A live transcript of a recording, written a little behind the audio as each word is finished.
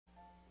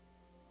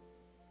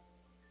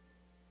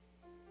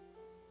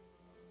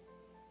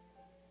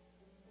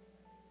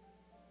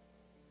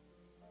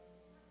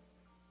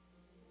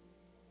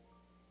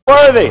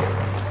Worthy.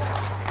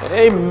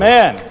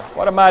 Amen.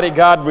 What a mighty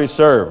God we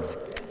serve.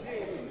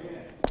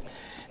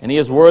 And He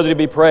is worthy to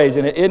be praised.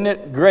 And isn't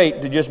it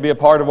great to just be a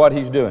part of what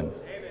He's doing?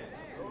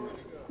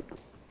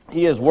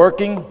 He is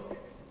working.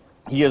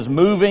 He is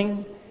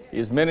moving. He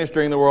is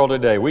ministering in the world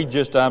today. We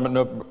just, I don't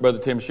know if Brother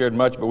Tim shared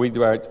much, but we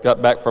got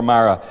back from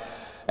our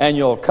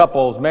annual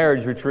couples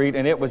marriage retreat,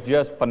 and it was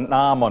just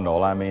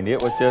phenomenal. I mean,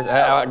 it was just,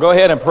 go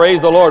ahead and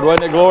praise the Lord.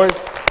 Wasn't it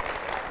glorious?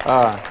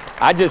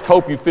 I just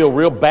hope you feel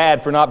real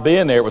bad for not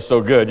being there. It was so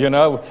good, you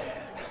know.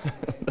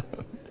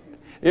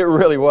 It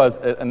really was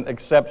an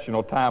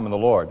exceptional time in the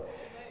Lord.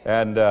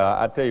 And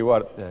I tell you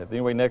what,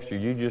 anyway, next year,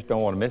 you just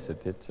don't want to miss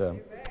it.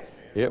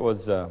 It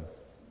was a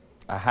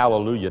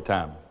hallelujah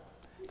time,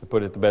 to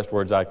put it the best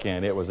words I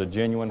can. It was a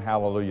genuine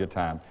hallelujah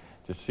time.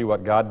 Just see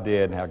what God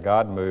did and how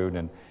God moved.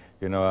 And,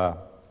 you know,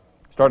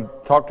 started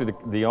to talk to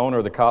the owner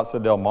of the Casa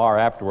del Mar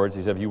afterwards.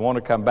 He said, if you want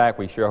to come back,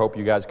 we sure hope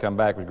you guys come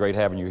back. It was great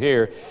having you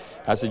here.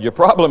 I said, your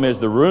problem is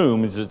the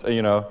room. Is just,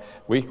 you know,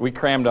 we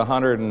crammed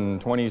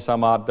 120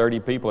 some odd, 30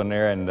 people in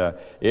there, and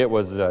it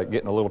was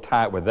getting a little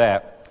tight with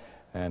that,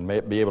 and may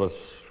be able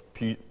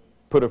to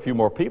put a few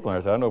more people in there.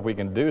 I said, I don't know if we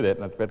can do that,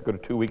 and I have to go to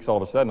 2 weeks all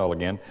of a sudden all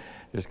again,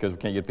 just because we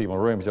can't get people in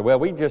the room. He said,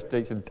 well, he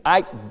said,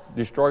 I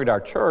destroyed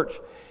our church.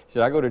 He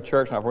said, I go to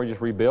church, and we're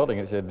just rebuilding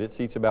it. He said, it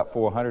seats about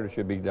 400. It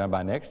should be done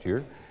by next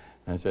year.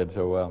 And I said,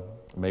 so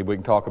maybe we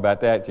can talk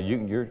about that. He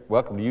said, you're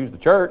welcome to use the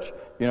church,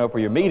 you know, for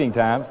your meeting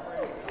times.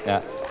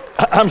 Now,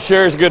 I'm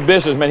sure he's a good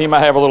businessman. He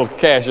might have a little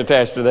cash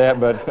attached to that,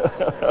 but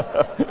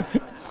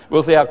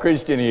we'll see how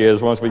Christian he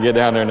is once we get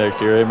down there next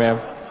year. Amen.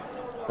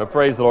 But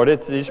praise the Lord.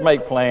 Just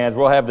make plans.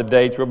 We'll have the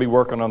dates. We'll be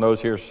working on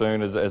those here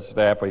soon as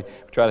staff. We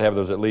try to have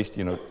those at least,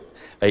 you know,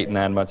 8,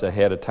 9 months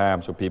ahead of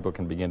time so people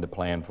can begin to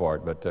plan for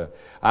it. But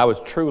I was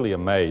truly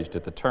amazed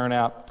at the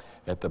turnout,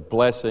 at the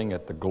blessing,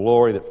 at the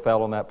glory that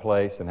fell on that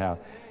place, and how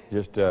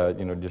just,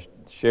 you know, just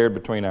shared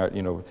between our,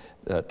 you know,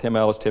 Tim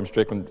Ellis, Tim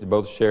Strickland,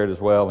 both shared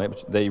as well. And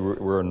they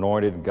were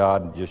anointed, and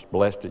God just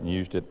blessed it and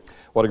used it.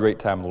 What a great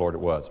time in the Lord it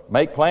was.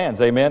 Make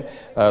plans, amen.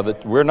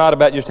 We're not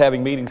about just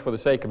having meetings for the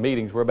sake of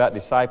meetings. We're about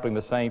discipling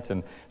the saints,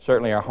 and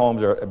certainly our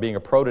homes are being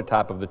a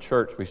prototype of the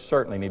church. We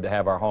certainly need to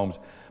have our homes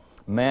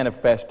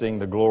manifesting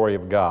the glory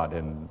of God,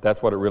 and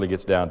that's what it really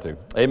gets down to.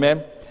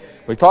 Amen.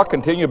 We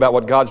continue about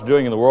what God's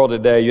doing in the world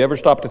today. You ever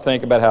stop to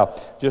think about how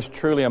just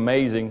truly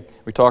amazing,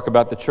 we talk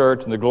about the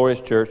church and the glorious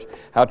church,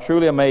 how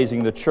truly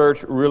amazing the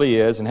church really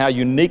is and how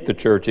unique the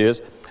church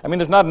is. I mean,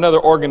 there's not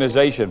another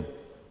organization,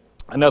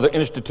 another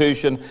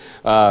institution,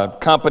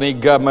 company,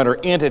 government,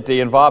 or entity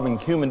involving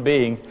human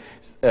beings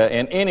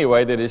in any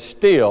way that is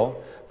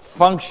still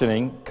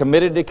functioning,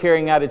 committed to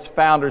carrying out its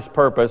founder's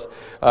purpose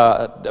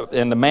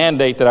and the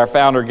mandate that our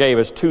founder gave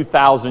us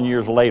 2,000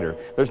 years later.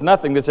 There's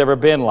nothing that's ever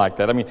been like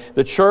that. I mean,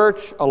 the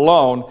church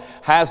alone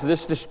has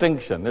this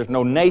distinction. There's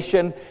no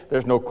nation,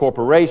 there's no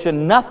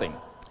corporation, nothing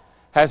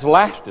has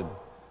lasted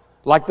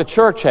like the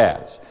church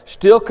has,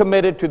 still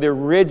committed to the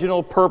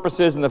original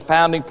purposes and the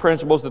founding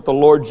principles that the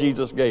Lord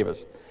Jesus gave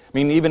us. I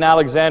mean, even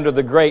Alexander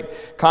the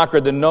Great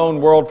conquered the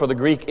known world for the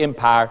Greek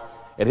Empire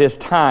at his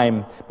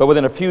time, but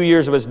within a few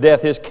years of his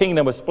death, his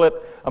kingdom was split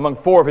among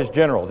 4 of his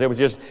generals. It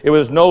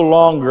was no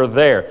longer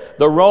there.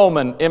 The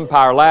Roman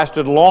Empire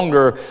lasted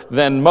longer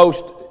than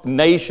most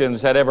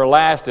nations had ever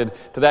lasted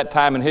to that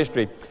time in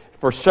history,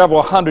 for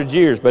several hundred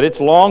years, but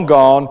it's long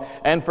gone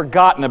and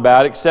forgotten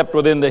about except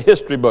within the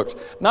history books.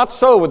 Not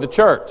so with the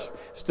church.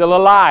 Still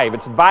alive,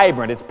 it's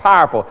vibrant, it's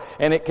powerful,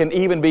 and it can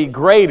even be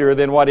greater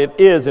than what it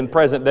is in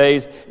present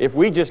days if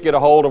we just get a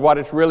hold of what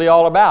it's really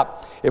all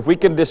about. If we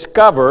can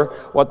discover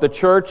what the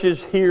church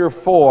is here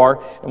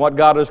for and what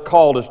God has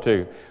called us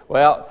to.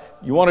 Well,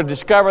 you want to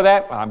discover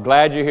that? I'm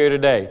glad you're here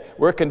today.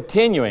 We're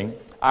continuing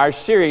our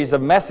series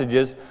of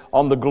messages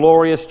on the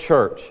glorious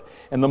church.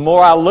 And the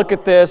more I look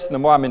at this, the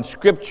more I'm in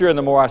Scripture, and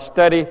the more I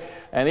study,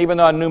 and even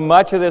though I knew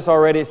much of this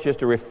already, it's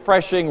just a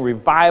refreshing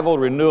revival,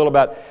 renewal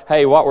about,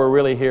 hey, what we're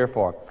really here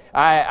for.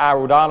 I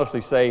would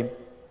honestly say,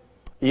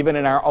 even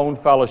in our own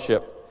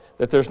fellowship,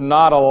 that there's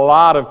not a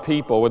lot of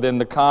people within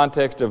the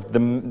context of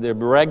the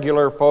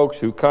regular folks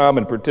who come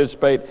and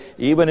participate,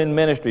 even in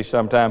ministry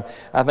sometime.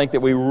 I think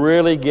that we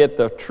really get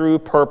the true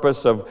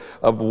purpose of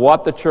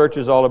what the church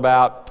is all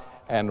about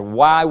and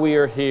why we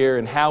are here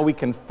and how we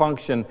can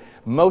function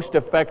most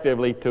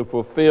effectively to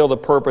fulfill the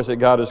purpose that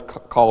God has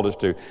called us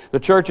to. The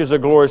church is a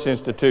glorious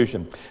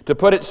institution. To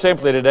put it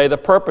simply today, the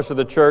purpose of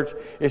the church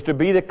is to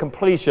be the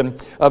completion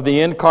of the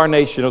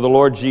incarnation of the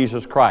Lord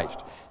Jesus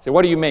Christ. So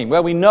what do you mean?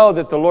 Well, we know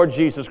that the Lord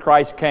Jesus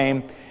Christ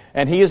came,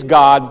 and He is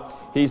God.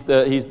 He's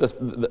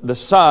the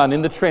Son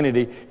in the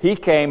Trinity. He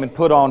came and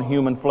put on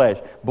human flesh.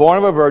 Born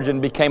of a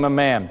virgin, became a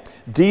man.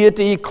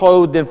 Deity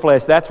clothed in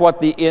flesh. That's what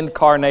the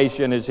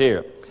incarnation is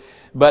here.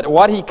 But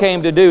what He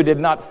came to do did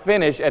not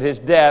finish at His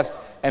death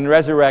and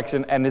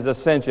resurrection and His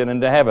ascension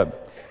into heaven.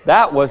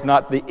 That was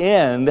not the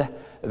end.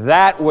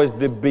 That was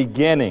the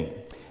beginning.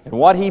 And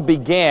what he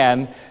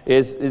began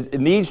it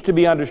needs to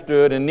be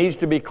understood and needs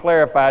to be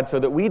clarified so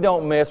that we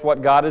don't miss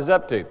what God is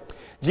up to.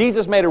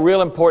 Jesus made a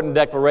real important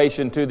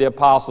declaration to the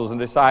apostles and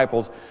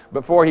disciples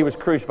before he was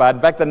crucified.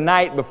 In fact, the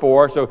night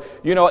before. So,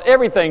 you know,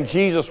 everything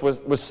Jesus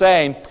was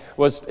saying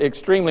was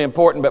extremely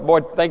important. But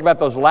boy, think about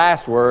those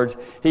last words.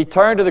 He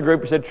turned to the group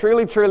and said,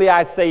 "Truly, truly,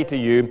 I say to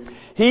you,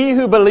 he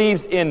who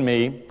believes in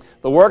me,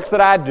 the works that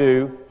I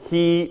do,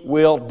 he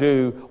will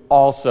do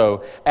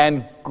also.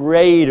 And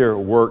greater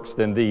works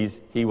than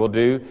these he will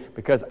do,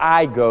 because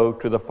I go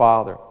to the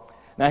Father."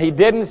 Now, he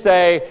didn't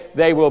say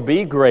they will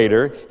be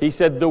greater. He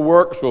said the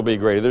works will be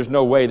greater. There's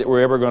no way that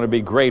we're ever going to be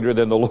greater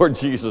than the Lord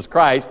Jesus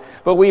Christ.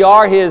 But we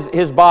are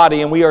His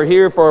body, and we are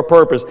here for a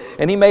purpose.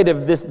 And he made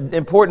this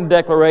important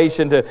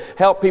declaration to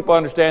help people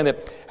understand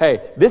that,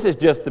 hey, this is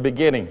just the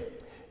beginning.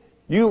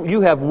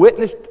 You have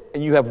witnessed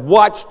and you have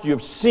watched, you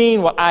have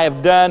seen what I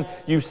have done.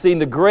 You've seen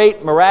the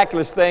great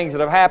miraculous things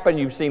that have happened.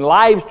 You've seen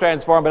lives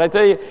transformed. But I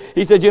tell you,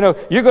 he said, you know,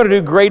 you're going to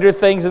do greater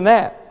things than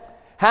that.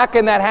 How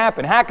can that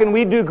happen? How can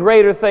we do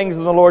greater things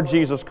than the Lord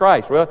Jesus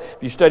Christ? Well, if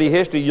you study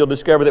history, you'll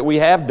discover that we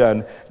have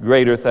done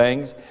greater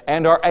things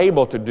and are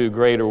able to do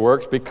greater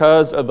works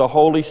because of the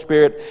Holy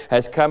Spirit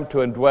has come to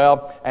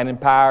indwell and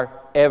empower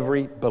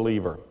every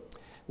believer.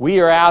 We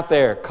are out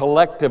there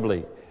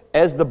collectively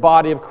as the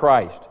body of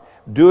Christ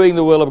doing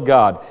the will of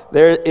God.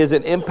 There is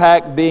an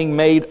impact being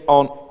made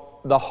on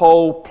the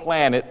whole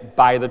planet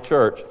by the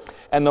church.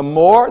 And the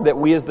more that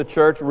we as the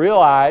church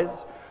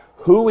realize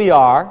who we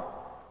are,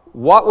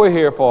 what we're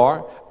here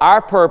for,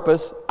 our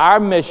purpose, our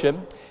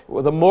mission,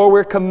 the more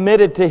we're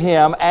committed to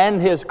Him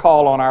and His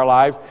call on our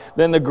lives,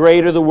 then the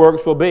greater the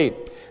works will be.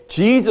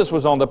 Jesus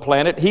was on the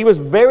planet. He was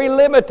very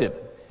limited.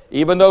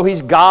 Even though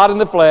He's God in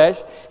the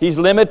flesh, He's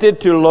limited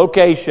to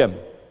location.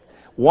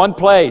 One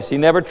place. He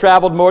never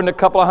traveled more than a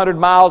couple of 100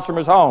 miles from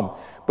His home.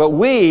 But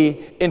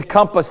we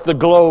encompass the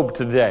globe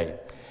today.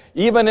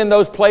 Even in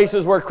those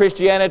places where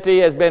Christianity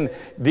has been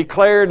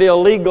declared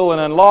illegal and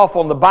unlawful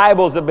and the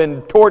Bibles have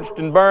been torched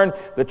and burned,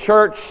 the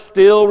church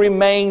still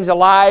remains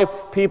alive.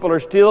 People are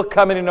still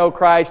coming to know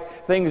Christ.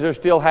 Things are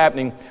still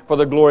happening for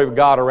the glory of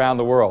God around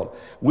the world.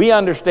 We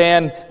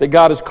understand that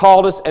God has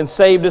called us and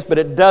saved us, but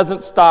it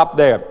doesn't stop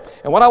there.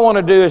 And what I want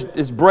to do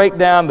is break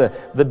down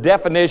the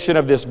definition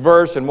of this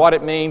verse and what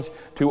it means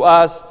to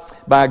us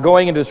by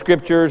going into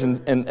Scriptures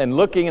and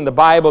looking in the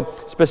Bible.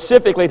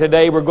 Specifically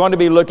today, we're going to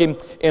be looking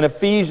in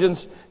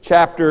Ephesians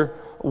chapter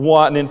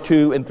 1 and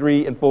 2 and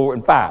 3 and 4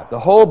 and 5. The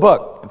whole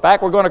book. In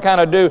fact, we're going to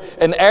kind of do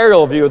an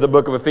aerial view of the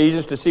book of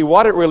Ephesians to see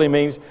what it really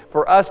means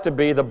for us to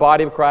be the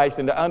body of Christ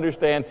and to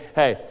understand,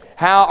 hey,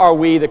 how are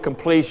we the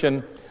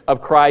completion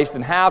of Christ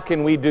and how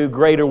can we do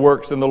greater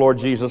works than the Lord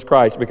Jesus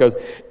Christ? Because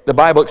the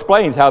Bible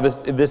explains how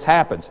this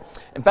happens.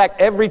 In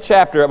fact, every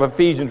chapter of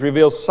Ephesians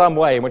reveals some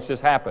way in which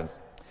this happens.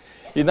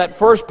 In that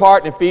first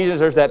part in Ephesians,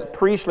 there's that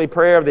priestly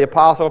prayer of the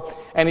apostle,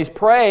 and he's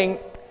praying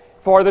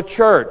for the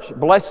church.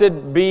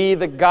 Blessed be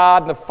the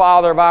God and the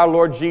Father of our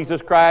Lord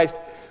Jesus Christ,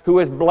 who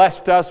has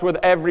blessed us with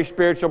every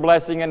spiritual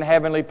blessing in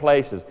heavenly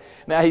places.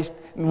 Now,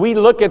 we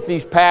look at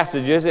these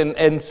passages,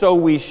 and so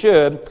we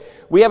should.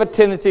 We have a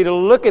tendency to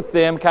look at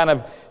them kind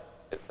of,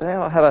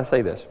 how do I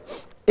say this?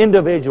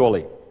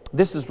 Individually.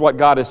 This is what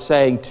God is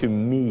saying to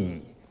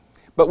me.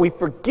 But we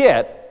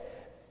forget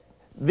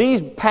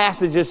these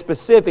passages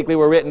specifically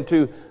were written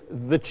to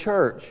the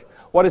church.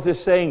 What is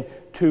this saying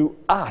to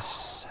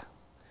us?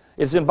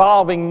 It's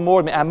involving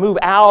more. I move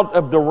out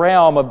of the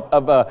realm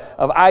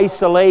of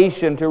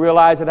isolation to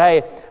realize that,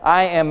 hey,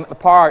 I am a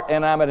part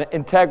and I'm an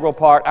integral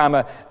part.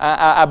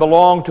 I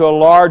belong to a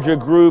larger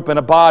group and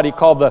a body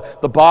called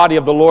the body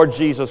of the Lord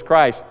Jesus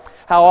Christ.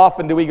 How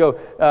often do we go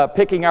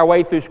picking our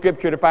way through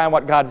Scripture to find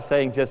what God is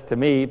saying just to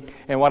me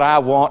and what I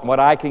want and what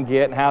I can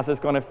get and how's this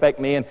going to affect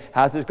me and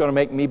how's this going to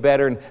make me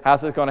better and how's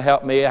this going to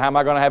help me? How am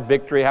I going to have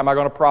victory? How am I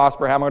going to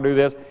prosper? How am I going to do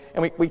this?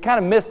 And we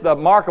kind of miss the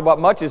mark of what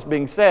much is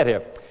being said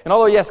here. And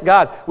although, yes,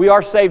 God, we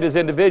are saved as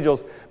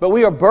individuals, but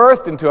we are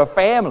birthed into a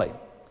family.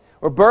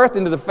 We're birthed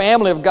into the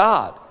family of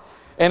God.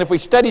 And if we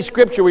study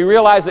Scripture, we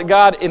realize that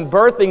God, in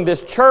birthing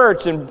this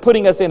church and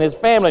putting us in His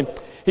family,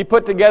 He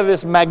put together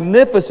this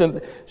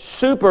magnificent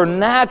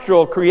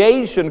supernatural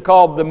creation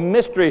called the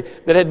mystery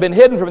that had been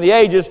hidden from the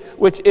ages,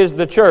 which is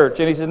the church.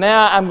 And He says,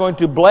 now I'm going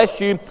to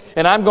bless you,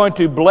 and I'm going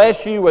to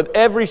bless you with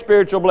every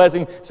spiritual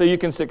blessing so you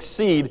can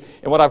succeed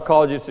in what I've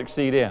called you to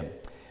succeed in.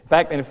 In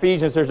fact, in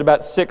Ephesians, there's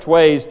about 6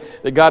 ways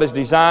that God has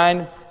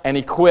designed and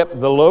equipped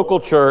the local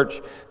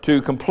church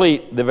to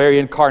complete the very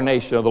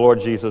incarnation of the Lord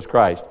Jesus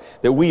Christ.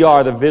 That we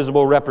are the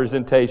visible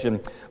representation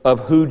of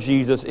who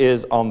Jesus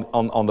is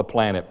on the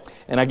planet.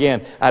 And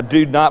again, I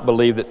do not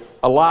believe that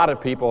a lot of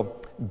people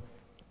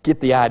get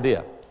the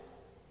idea.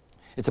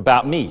 It's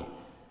about me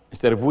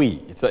instead of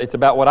we. It's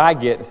about what I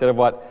get instead of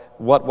what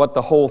what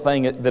the whole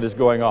thing that is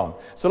going on.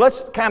 So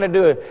let's kind of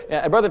do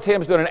Brother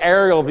Tim's doing an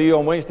aerial view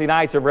on Wednesday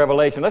nights of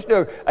Revelation. Let's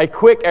do a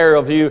quick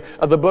aerial view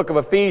of the book of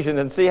Ephesians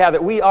and see how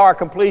that we are a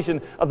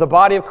completion of the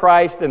body of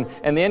Christ and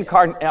the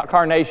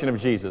incarnation of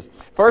Jesus.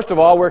 First of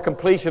all, we're a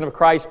completion of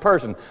Christ's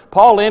person.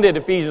 Paul ended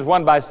Ephesians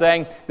 1 by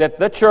saying that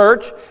the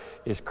church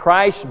is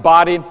Christ's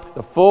body,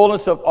 the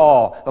fullness of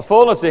all, the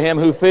fullness of Him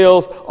who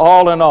fills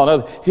all in all.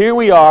 Now, here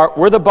we are,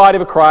 we're the body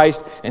of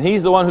Christ, and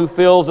He's the one who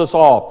fills us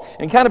all.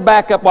 And kind of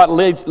back up what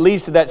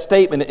leads to that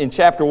statement in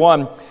chapter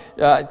 1,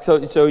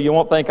 so you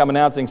won't think I'm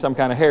announcing some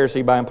kind of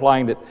heresy by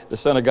implying that the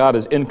Son of God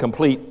is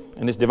incomplete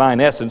in His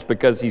divine essence,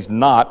 because He's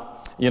not.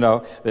 You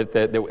know,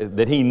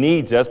 that He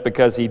needs us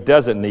because He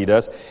doesn't need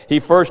us. He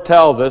first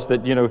tells us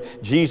that, you know,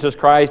 Jesus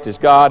Christ is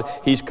God.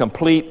 He's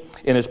complete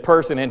in His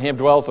person. In Him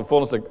dwells the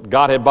fullness of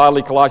Godhead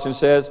bodily, Colossians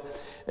says.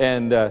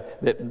 And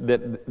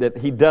that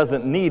He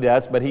doesn't need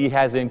us, but He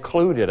has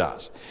included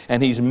us.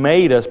 And He's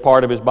made us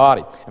part of His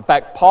body. In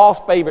fact, Paul's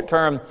favorite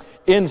term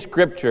in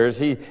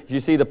Scriptures, you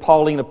see the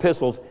Pauline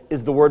epistles,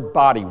 is the word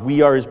body.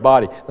 We are His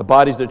body. The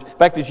body's in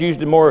fact, it's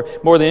used more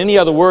than any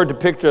other word to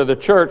picture the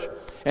church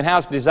and how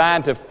it's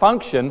designed to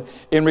function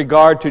in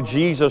regard to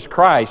Jesus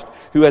Christ,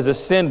 who has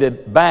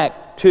ascended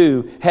back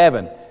to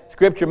heaven.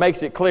 Scripture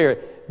makes it clear,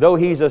 though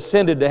He's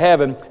ascended to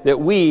heaven, that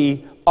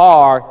we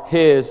are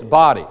His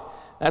body.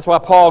 That's why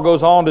Paul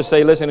goes on to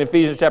say, listen, in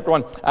Ephesians chapter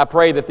 1, I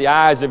pray that the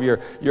eyes of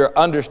your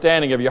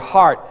understanding of your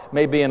heart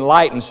may be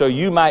enlightened, so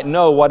you might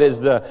know what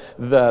is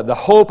the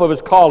hope of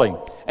His calling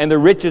and the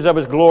riches of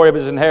His glory, of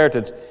His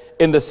inheritance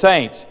in the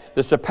saints,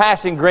 the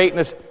surpassing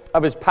greatness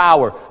of His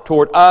power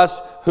toward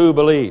us who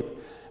believe.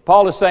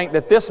 Paul is saying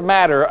that this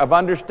matter of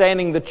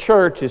understanding the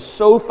church is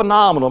so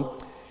phenomenal,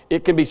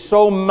 it can be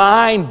so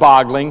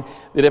mind-boggling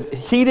that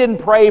if He didn't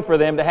pray for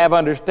them to have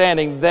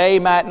understanding, they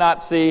might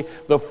not see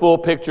the full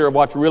picture of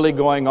what's really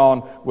going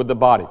on with the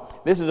body.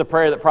 This is a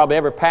prayer that probably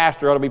every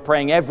pastor ought to be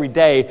praying every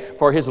day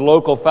for his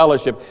local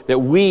fellowship, that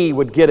we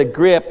would get a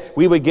grip,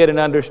 we would get an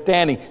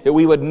understanding, that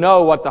we would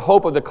know what the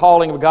hope of the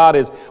calling of God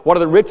is, what are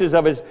the riches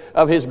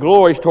of His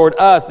glories toward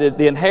us,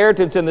 the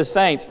inheritance in the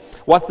saints,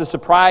 what's the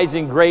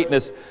surprising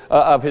greatness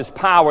of His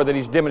power that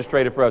He's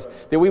demonstrated for us,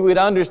 that we would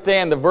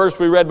understand the verse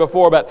we read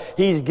before about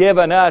He's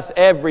given us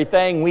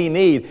everything we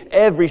need.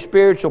 Every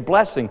spiritual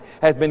blessing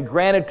has been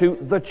granted to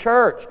the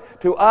church,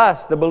 to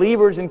us, the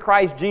believers in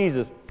Christ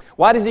Jesus.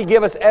 Why does He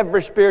give us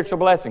every spiritual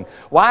blessing?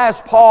 Why is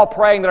Paul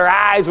praying that our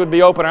eyes would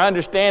be open, our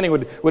understanding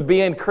would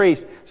be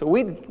increased? So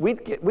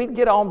we'd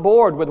get on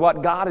board with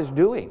what God is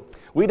doing.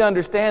 We'd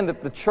understand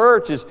that the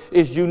church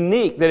is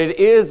unique, that it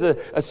is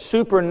a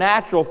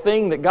supernatural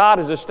thing that God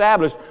has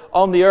established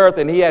on the earth,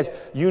 and He has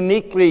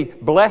uniquely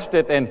blessed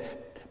it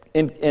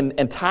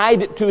and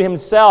tied it to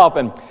Himself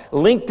and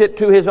linked it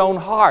to His own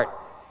heart.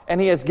 And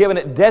He has given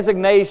it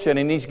designation,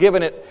 and He's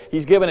given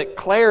it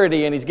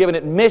clarity, and He's given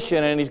it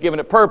mission, and He's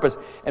given it purpose.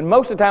 And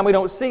most of the time we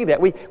don't see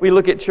that. We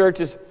look at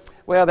churches,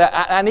 well,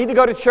 I need to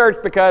go to church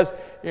because,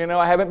 you know,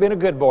 I haven't been a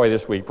good boy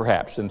this week,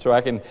 perhaps, and so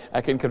I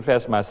can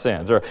confess my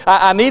sins. Or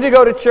I need to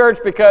go to church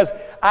because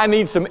I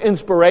need some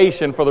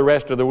inspiration for the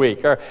rest of the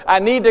week. Or I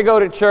need to go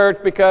to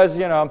church because,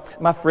 you know,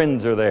 my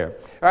friends are there.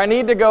 Or I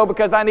need to go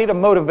because I need a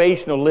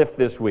motivational lift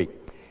this week.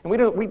 And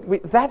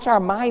that's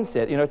our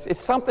mindset. You know, it's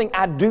something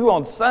I do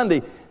on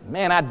Sunday.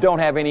 Man, I don't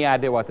have any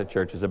idea what the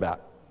church is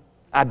about.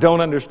 I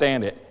don't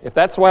understand it. If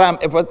that's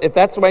if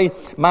that's the way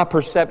my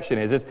perception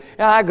is, it's,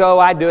 I go,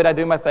 I do it, I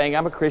do my thing.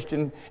 I'm a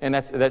Christian, and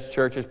that's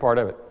church is part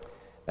of it.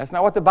 That's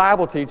not what the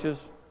Bible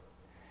teaches.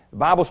 The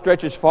Bible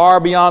stretches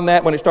far beyond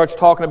that when it starts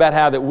talking about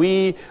how that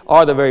we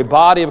are the very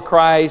body of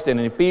Christ. And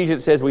in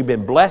Ephesians it says we've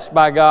been blessed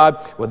by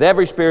God with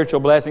every spiritual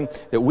blessing,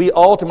 that we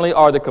ultimately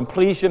are the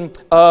completion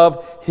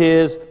of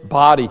His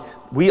body.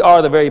 We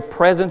are the very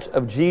presence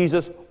of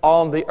Jesus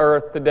on the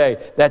earth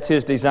today. That's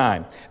His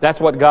design. That's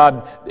what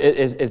God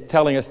is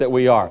telling us that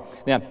we are.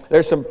 Now,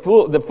 there's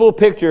the full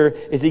picture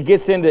as He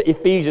gets into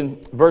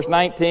Ephesians, verse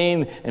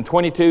 19 and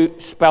 22,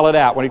 spell it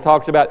out. When He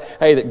talks about,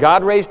 hey, that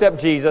God raised up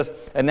Jesus,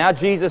 and now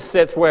Jesus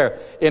sits where?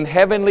 In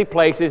heavenly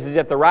places. He's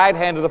at the right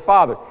hand of the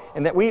Father.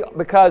 And that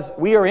because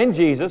we are in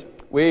Jesus,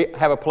 we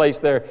have a place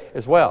there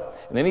as well.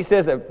 And then He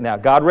says that now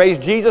God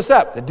raised Jesus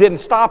up. It didn't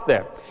stop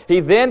there. He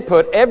then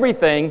put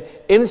everything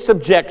in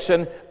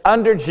subjection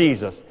under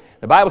Jesus.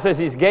 The Bible says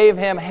He gave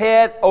Him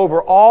head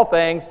over all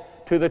things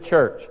to the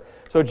church.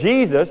 So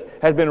Jesus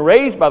has been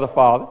raised by the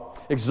Father,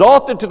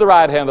 exalted to the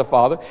right hand of the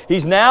Father.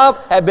 He's now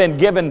have been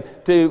given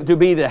to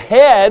be the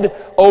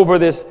head over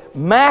this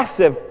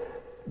massive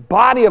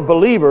body of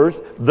believers,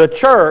 the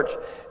church.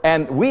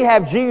 And we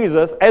have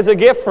Jesus as a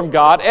gift from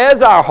God,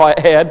 as our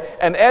head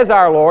and as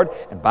our Lord.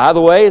 And by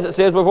the way, as it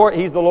says before,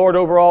 He's the Lord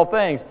over all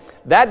things.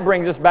 That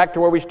brings us back to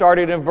where we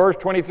started in verse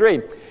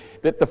 23.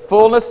 That the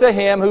fullness of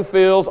Him who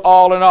fills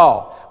all in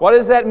all. What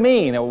does that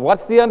mean? And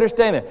what's the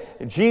understanding?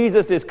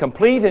 Jesus is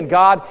complete in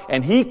God,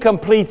 and He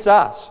completes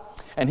us.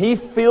 And He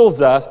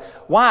fills us.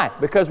 Why?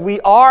 Because we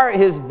are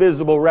His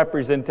visible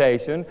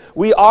representation.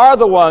 We are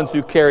the ones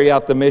who carry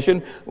out the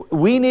mission.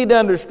 We need to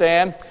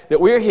understand that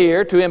we're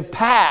here to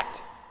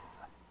impact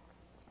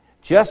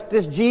just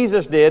as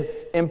Jesus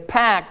did,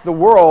 impact the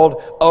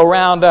world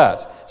around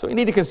us. So you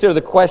need to consider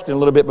the question a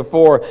little bit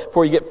before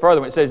you get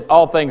further when it says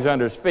all things are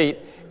under his feet,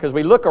 because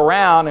we look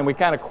around and we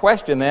kind of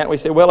question that. We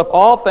say, well, if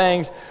all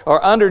things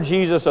are under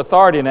Jesus'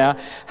 authority now,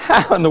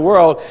 how can the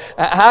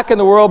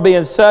world be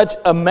in such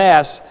a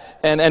mess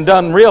and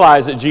doesn't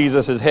realize that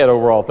Jesus is head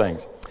over all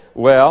things?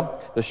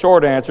 Well, the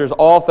short answer is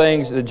all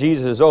things that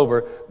Jesus is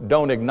over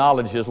don't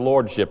acknowledge his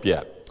lordship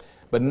yet.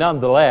 But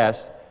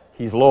nonetheless,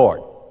 he's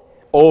Lord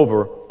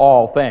over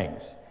all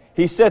things.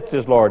 He sits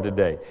as Lord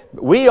today.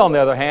 We, on the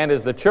other hand,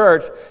 as the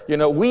church,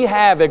 we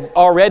have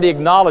already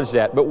acknowledged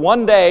that. But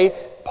one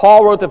day,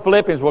 Paul wrote the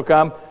Philippians, will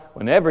come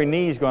when every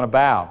knee is going to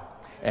bow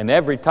and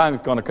every tongue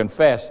is going to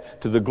confess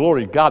to the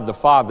glory of God the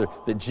Father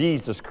that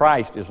Jesus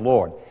Christ is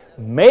Lord.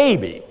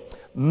 Maybe,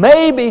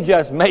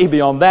 just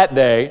maybe on that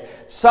day,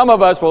 some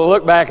of us will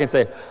look back and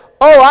say,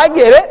 oh, I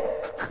get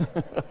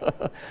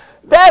it.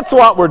 That's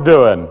what we're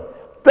doing.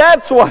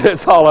 That's what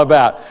it's all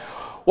about.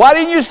 Why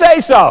didn't you say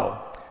so?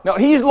 No,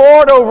 he's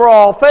Lord over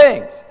all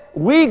things.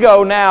 We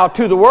go now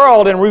to the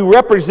world and we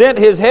represent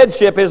his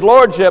headship, his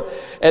lordship,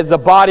 as the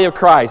body of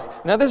Christ.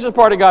 Now, this is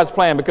part of God's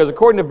plan, because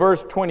according to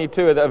verse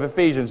 22 of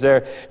Ephesians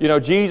there,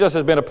 Jesus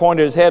has been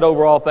appointed as head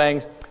over all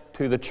things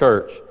to the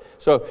church.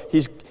 So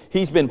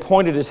he's been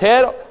appointed as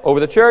head over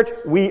the church.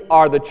 We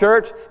are the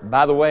church.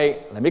 By the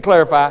way, let me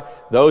clarify,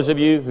 those of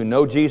you who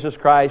know Jesus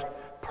Christ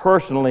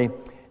personally,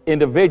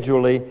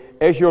 individually,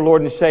 as your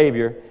Lord and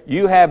Savior,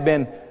 you have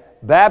been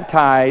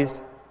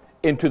baptized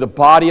into the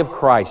body of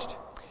Christ.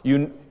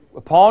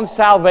 Upon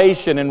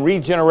salvation and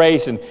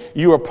regeneration,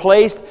 you are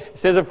placed, it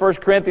says in 1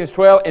 Corinthians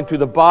 12, into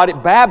the body,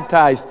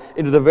 baptized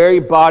into the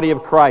very body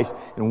of Christ,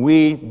 and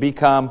we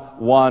become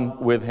one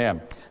with him.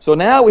 So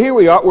now here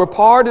we are, we're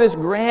part of this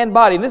grand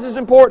body. And this is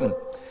important,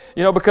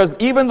 because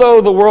even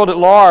though the world at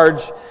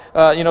large,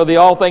 the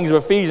all things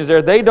of Ephesians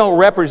there, they don't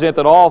represent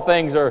that all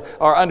things are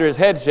under his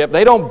headship.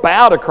 They don't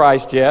bow to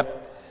Christ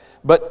yet,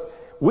 but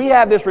we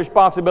have this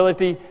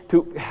responsibility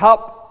to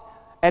help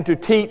and to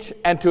teach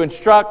and to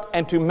instruct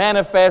and to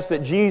manifest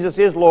that Jesus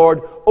is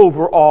Lord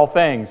over all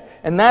things.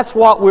 And that's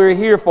what we're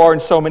here for in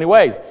so many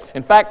ways.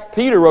 In fact,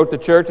 Peter wrote the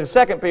church in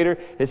 2 Peter,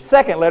 his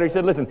second letter, he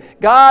said, listen,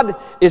 God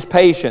is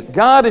patient.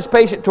 God is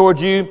patient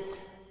towards you,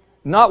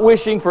 not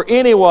wishing for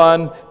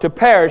anyone to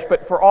perish,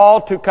 but for all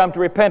to come to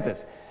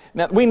repentance.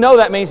 Now, we know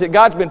that means that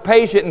God's been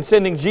patient in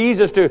sending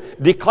Jesus to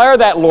declare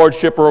that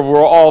lordship over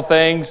all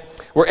things,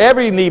 where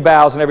every knee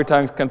bows and every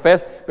tongue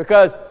confess,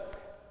 because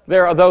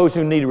there are those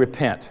who need to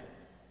repent.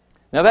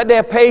 Now, that day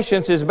of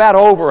patience is about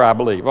over, I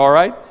believe, all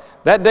right?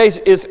 That day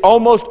is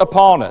almost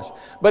upon us.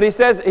 But he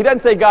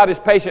doesn't say God is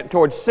patient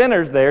towards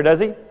sinners there,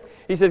 does he?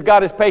 He says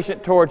God is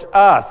patient towards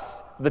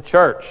us, the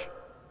church.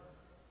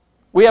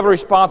 We have a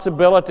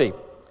responsibility.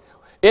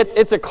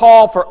 It's a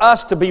call for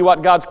us to be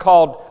what God's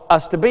called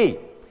us to be.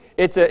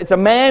 It's a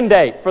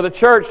mandate for the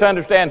church to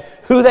understand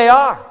who they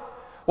are,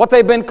 what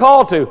they've been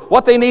called to,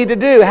 what they need to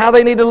do, how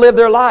they need to live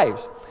their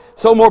lives.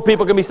 So more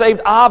people can be saved,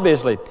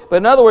 obviously. But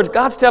in other words,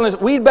 God's telling us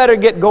we'd better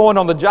get going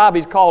on the job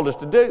he's called us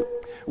to do.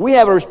 We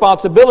have a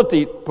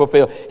responsibility to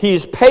fulfill.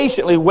 He's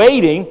patiently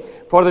waiting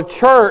for the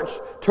church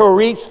to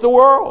reach the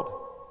world.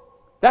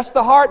 That's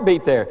the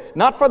heartbeat there.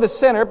 Not for the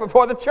sinner, but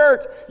for the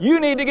church. You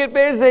need to get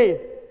busy.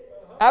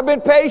 I've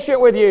been patient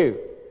with you.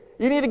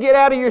 You need to get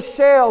out of your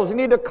shells. You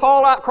need to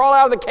crawl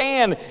out of the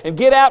can and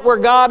get out where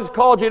God has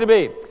called you to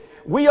be.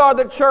 We are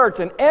the church,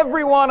 and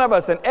every one of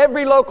us, and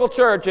every local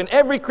church, and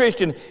every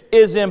Christian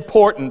is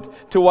important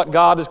to what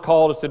God has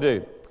called us to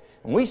do.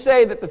 When we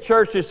say that the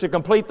church is to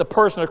complete the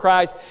person of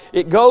Christ,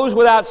 it goes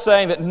without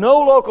saying that no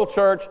local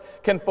church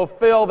can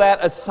fulfill that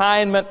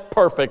assignment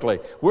perfectly.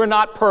 We're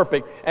not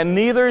perfect, and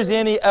neither is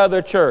any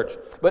other church.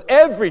 But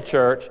every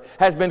church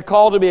has been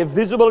called to be a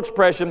visible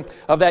expression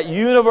of that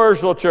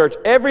universal church.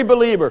 Every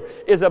believer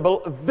is a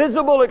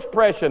visible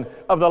expression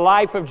of the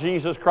life of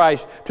Jesus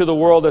Christ to the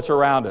world that's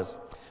around us.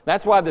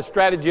 That's why the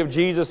strategy of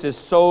Jesus is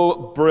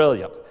so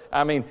brilliant.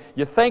 I mean,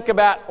 you think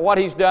about what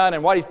he's done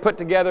and what he's put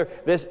together,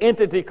 this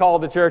entity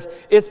called the church.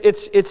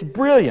 It's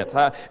brilliant.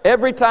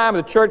 Every time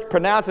the church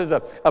pronounces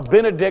a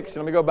benediction,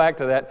 let me go back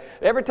to that.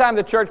 Every time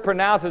the church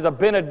pronounces a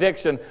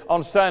benediction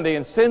on Sunday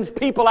and sends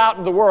people out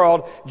in the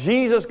world,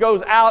 Jesus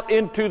goes out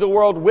into the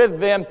world with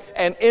them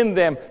and in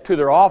them, to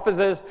their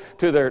offices,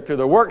 to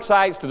their work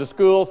sites, to the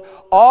schools,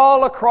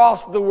 all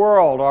across the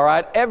world, all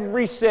right?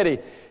 Every city.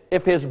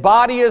 If his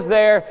body is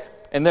there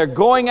and they're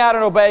going out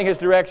and obeying his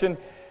direction,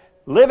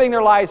 living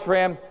their lives for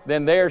him,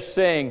 then they're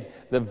seeing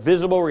the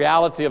visible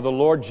reality of the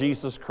Lord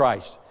Jesus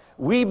Christ.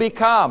 We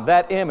become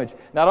that image,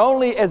 not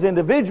only as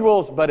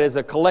individuals, but as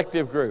a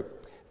collective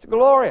group. It's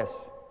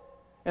glorious.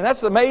 And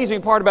that's the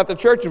amazing part about the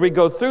church as we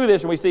go through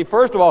this and we see,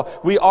 first of all,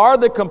 we are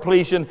the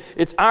completion.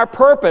 It's our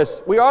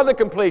purpose. We are the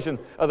completion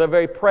of the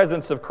very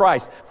presence of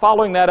Christ.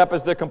 Following that up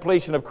as the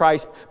completion of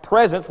Christ's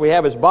presence, we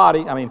have his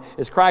body. I mean,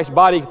 as Christ's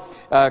body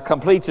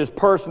completes his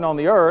person on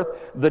the earth,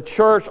 the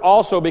church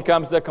also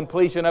becomes the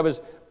completion of his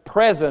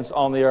presence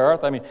on the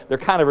earth. I mean, they're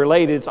kind of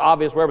related. It's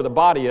obvious wherever the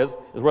body is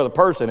where the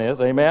person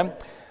is. Amen?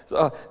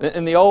 So,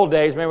 in the old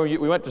days, remember,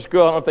 we went to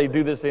school. I don't know if they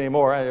do this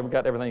anymore. I've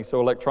got everything so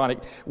electronic.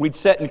 We'd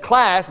sit in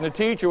class, and the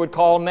teacher would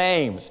call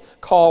names,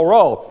 call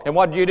roll. And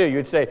what did you do?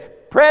 You'd say,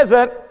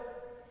 present.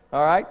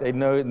 All right? They'd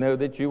know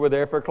that you were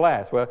there for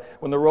class. Well,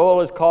 when the roll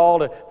is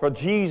called for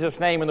Jesus'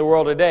 name in the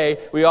world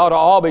today, we ought to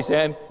all be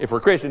saying, if we're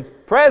Christians,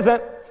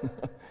 present.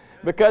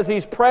 Because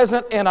He's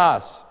present in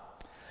us.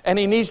 And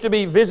He needs to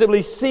be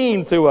visibly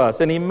seen through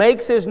us. And He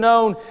makes His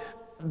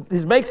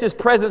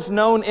presence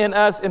known in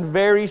us in a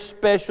very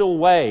special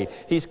way.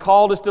 He's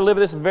called us to live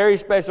this very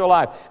special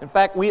life. In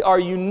fact, we are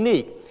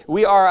unique.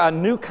 We are a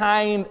new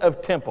kind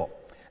of temple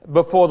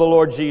before the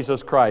Lord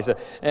Jesus Christ.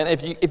 And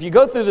if you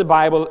go through the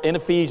Bible in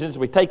Ephesians,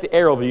 we take the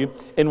arrow view.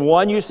 In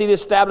 1, you see the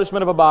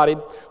establishment of a body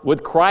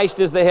with Christ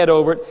as the head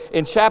over it.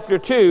 In chapter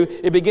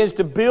 2, it begins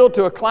to build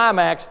to a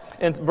climax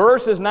in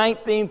verses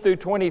 19 through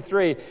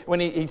 23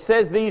 when he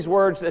says these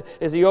words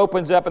as he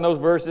opens up in those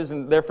verses,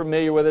 and they're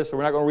familiar with us, so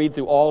we're not going to read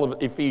through all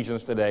of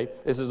Ephesians today.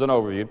 This is an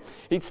overview.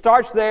 He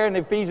starts there in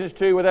Ephesians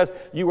 2 with us.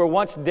 You were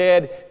once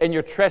dead in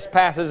your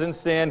trespasses and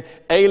sin,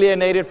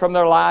 alienated from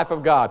the life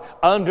of God,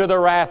 under the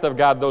wrath of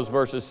God, those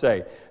verses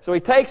say. So he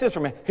takes us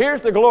from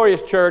here's the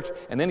glorious church,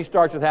 and then he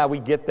starts with how we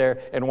get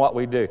there and what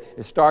we do.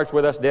 It starts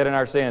with us dead in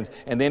our sins.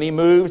 And then he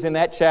moves in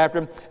that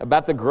chapter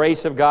about the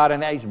grace of God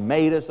and how He's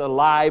made us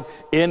alive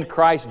in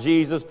Christ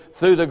Jesus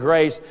through the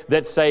grace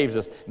that saves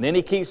us. And then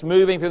he keeps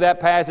moving through that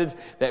passage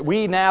that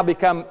we now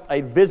become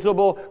a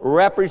visible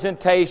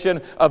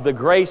representation of the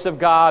grace of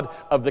God,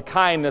 of the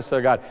kindness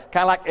of God.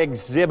 Kind of like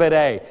Exhibit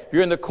A. If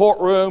you're in the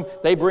courtroom,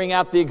 they bring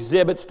out the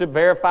exhibits to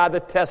verify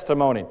the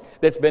testimony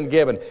that's been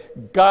given.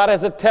 God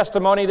has a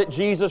testimony that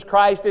Jesus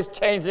Christ is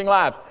changing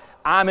lives.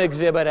 I'm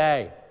Exhibit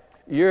A.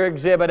 You're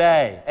Exhibit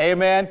A.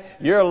 Amen?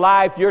 Your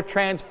life, your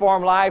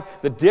transformed life,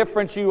 the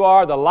difference you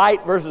are, the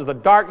light versus the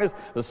darkness,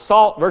 the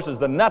salt versus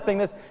the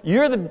nothingness.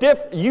 You're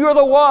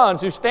the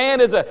ones who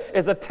stand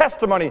as a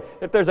testimony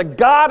that there's a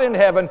God in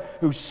heaven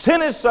who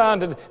sent His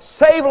Son to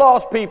save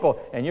lost people,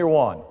 and you're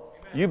one.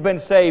 You've been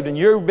saved and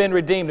you've been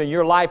redeemed and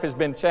your life has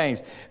been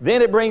changed.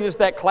 Then it brings us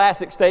that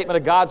classic statement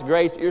of God's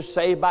grace. You're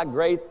saved by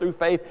grace through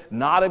faith,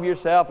 not of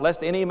yourself,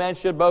 lest any man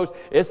should boast.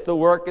 It's the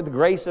work of the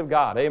grace of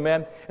God.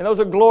 Amen? And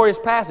those are glorious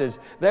passages.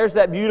 There's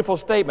that beautiful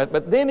statement.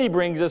 But then he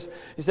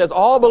says,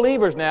 all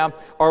believers now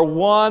are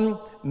one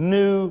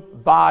new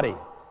body.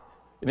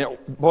 You know,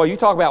 boy, you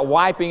talk about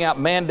wiping out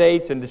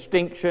mandates and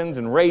distinctions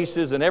and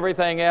races and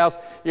everything else.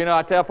 You know,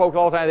 I tell folks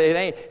all the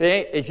time,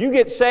 if you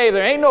get saved,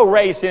 there ain't no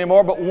race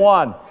anymore but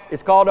one.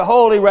 It's called the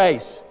holy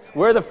race.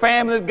 We're the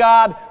family of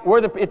God.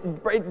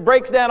 It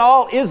breaks down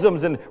all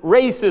isms and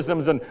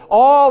racisms and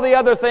all the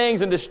other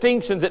things and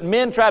distinctions that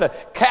men try to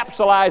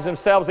capsulize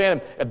themselves in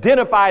and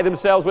identify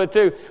themselves with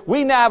too.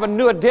 We now have a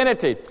new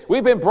identity.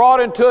 We've been brought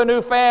into a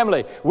new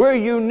family. We're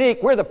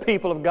unique. We're the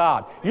people of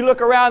God. You look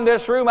around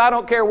this room, I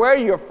don't care where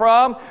you're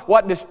from,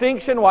 what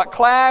distinction, what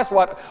class,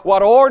 what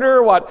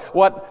order,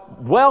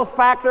 what wealth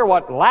factor,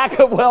 what lack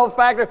of wealth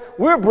factor.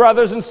 We're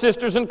brothers and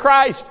sisters in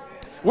Christ.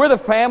 We're the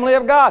family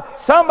of God.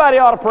 Somebody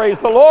ought to praise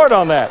the Lord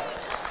on that.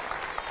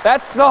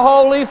 That's the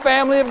holy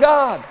family of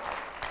God.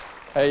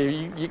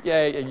 Hey,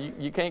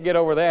 you can't get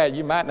over that.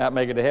 You might not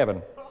make it to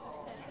heaven.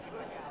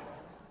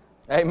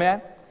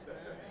 Amen?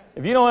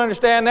 If you don't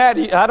understand that,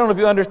 I don't know if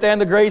you understand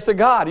the grace of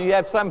God. You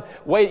have some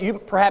way, you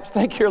perhaps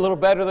think you're a little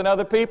better than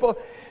other people.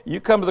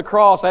 You come to the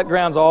cross, that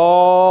ground's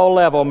all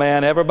level,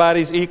 man.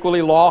 Everybody's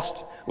equally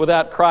lost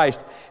without Christ.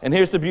 And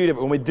here's the beauty of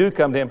it. When we do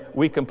come to Him,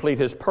 we complete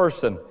His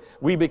person.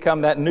 We become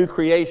that new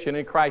creation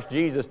in Christ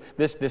Jesus,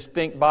 this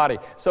distinct body.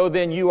 So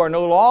then you are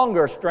no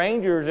longer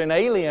strangers and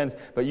aliens,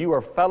 but you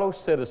are fellow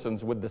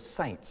citizens with the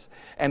saints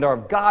and are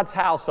of God's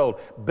household,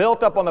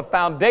 built up on the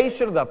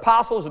foundation of the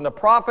apostles and the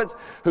prophets,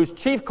 whose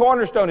chief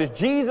cornerstone is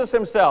Jesus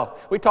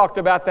Himself. We talked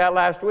about that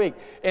last week.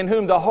 In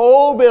whom the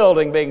whole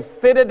building, being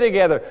fitted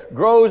together,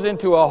 grows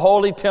into a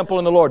holy temple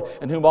in the Lord,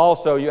 in whom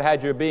also you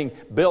had your being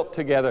built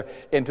together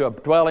into a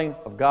dwelling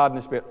of God in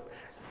the Spirit.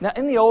 Now,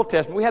 in the Old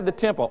Testament, we had the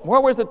temple. Where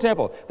was the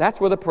temple?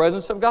 That's where the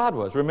presence of God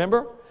was,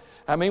 remember?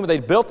 I mean, when they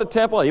built the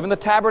temple, even the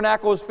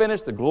tabernacle was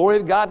finished, the glory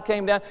of God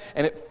came down,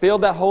 and it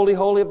filled that holy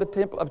of the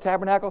temple of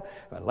tabernacle.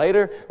 But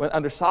later,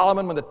 under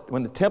Solomon,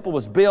 when the temple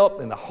was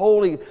built and the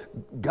holy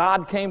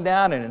God came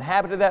down and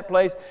inhabited that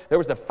place, there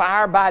was the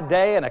fire by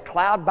day and a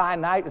cloud by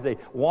night as they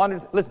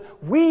wandered. Listen,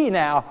 we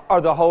now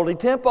are the holy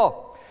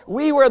temple.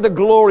 We where the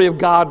glory of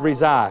God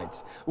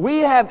resides. We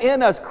have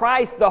in us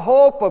Christ, the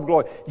hope of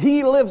glory.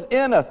 He lives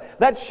in us.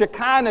 That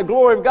Shekinah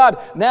glory of God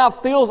now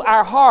fills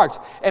our hearts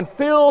and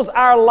fills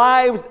our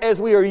lives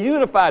as we are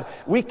unified.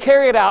 We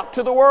carry it out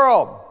to the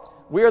world.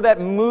 We are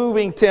that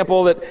moving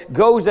temple that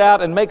goes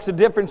out and makes a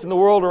difference in the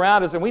world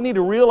around us. And we need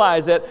to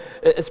realize that,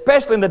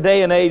 especially in the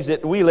day and age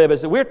that we live in,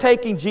 that we're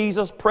taking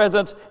Jesus'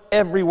 presence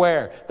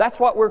everywhere. That's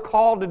what we're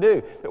called to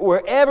do. That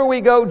wherever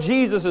we go,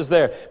 Jesus is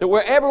there. That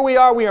wherever we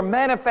are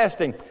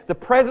manifesting the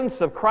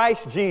presence of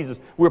Christ Jesus.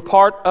 We're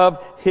part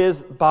of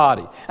His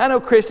body. I know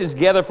Christians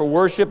gather for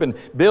worship and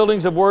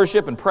buildings of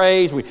worship and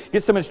praise. We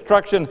get some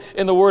instruction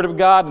in the Word of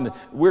God, and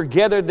we're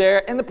gathered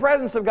there. And the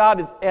presence of God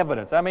is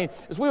evidence. I mean,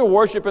 as we were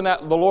worshiping the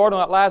Lord on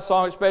that last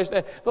song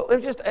especially,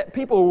 there's just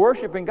people who are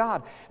worshiping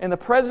God. And the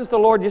presence of the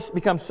Lord just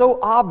becomes so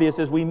obvious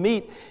as we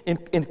meet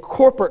in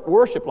corporate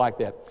worship like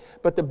that.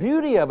 But the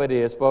beauty of it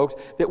is, folks,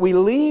 that we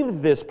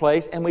leave this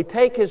place and we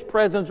take His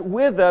presence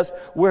with us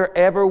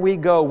wherever we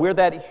go. We're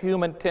that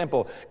human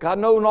temple. God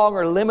no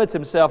longer limits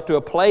Himself to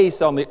a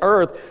place on the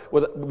earth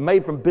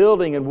made from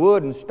building and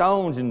wood and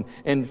stones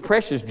and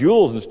precious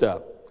jewels and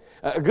stuff.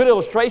 A good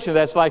illustration of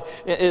that's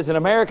is an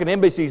American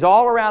embassies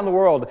all around the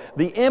world.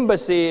 The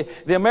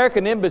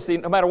American embassy,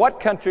 no matter what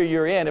country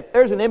you're in, if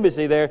there's an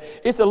embassy there,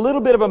 it's a little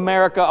bit of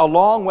America a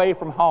long way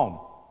from home.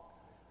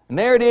 And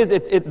there it is.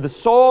 The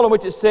soil in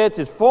which it sits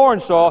is foreign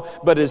soil,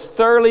 but it's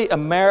thoroughly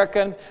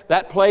American.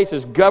 That place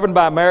is governed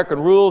by American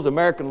rules,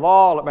 American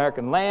law,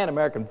 American land,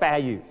 American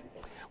values.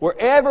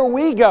 Wherever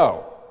we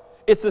go,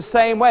 it's the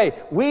same way.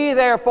 We,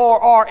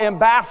 therefore, are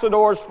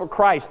ambassadors for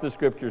Christ, the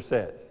Scripture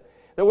says.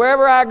 That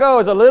wherever I go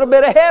is a little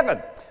bit of heaven.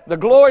 The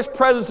glorious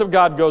presence of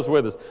God goes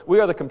with us. We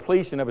are the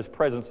completion of His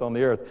presence on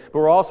the earth, but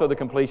we're also the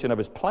completion of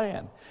His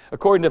plan.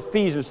 According to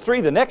Ephesians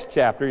 3, the next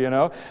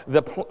chapter,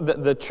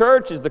 the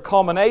church is the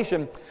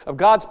culmination of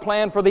God's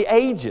plan for the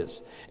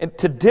ages, and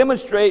to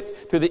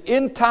demonstrate to the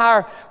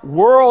entire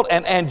world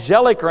and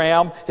angelic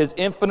realm His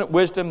infinite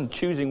wisdom in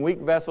choosing weak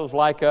vessels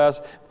like us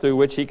through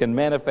which He can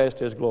manifest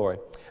His glory.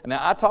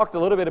 Now, I talked a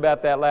little bit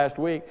about that last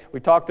week. We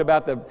talked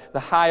about the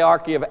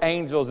hierarchy of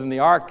angels and the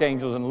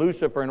archangels and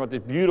Lucifer and what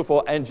this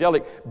beautiful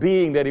angelic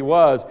being that he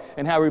was,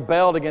 and how he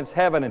rebelled against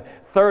heaven, and a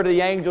third of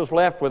the angels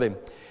left with him.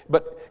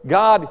 But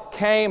God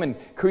came and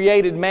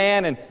created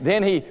man, and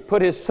then He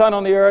put His Son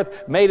on the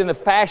earth, made in the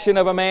fashion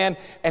of a man,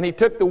 and He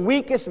took the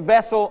weakest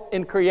vessel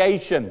in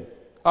creation,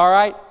 all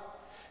right,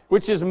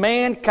 which is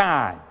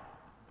mankind.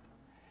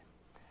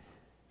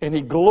 And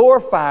He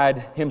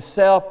glorified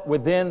Himself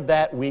within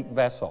that weak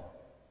vessel.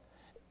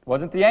 It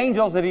wasn't the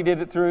angels that He did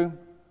it through.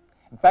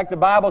 In fact, the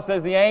Bible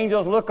says the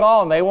angels look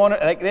on. They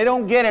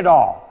don't get it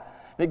all.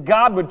 That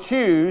God would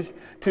choose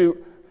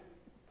to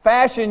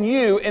fashion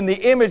you in the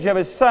image of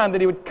His Son,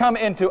 that He would come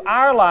into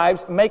our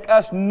lives, make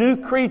us new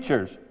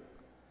creatures,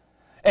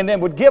 and then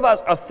would give us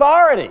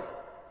authority.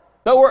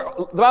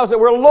 The Bible says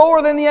we're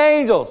lower than the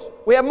angels.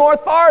 We have more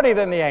authority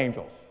than the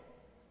angels.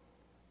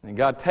 And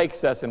God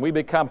takes us and we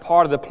become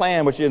part of the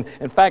plan, which in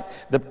fact,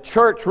 the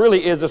church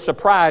really is a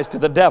surprise to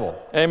the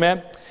devil.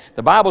 Amen?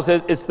 The Bible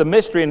says it's the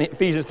mystery in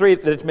Ephesians 3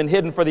 that it's been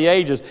hidden for the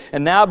ages,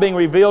 and now being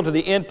revealed to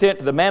the intent,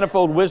 to the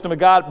manifold wisdom of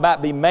God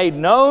might be made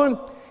known.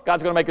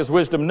 God's going to make His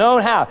wisdom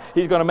known. How?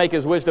 He's going to make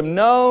His wisdom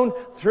known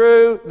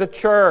through the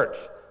church.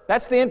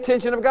 That's the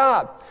intention of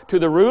God. To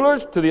the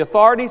rulers, to the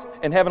authorities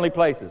in heavenly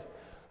places.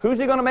 Who's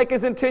He going to make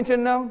His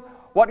intention known?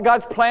 What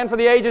God's plan for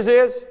the ages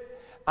is?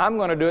 I'm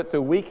going to do it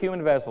through weak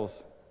human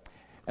vessels.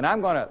 And I'm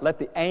going to let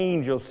the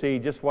angels see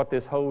just what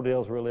this whole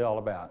deal is really all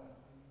about.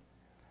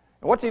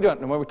 And what's He doing?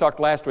 And when we talked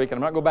last week, and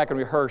I'm not going to go back and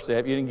rehearse that.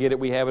 If you didn't get it,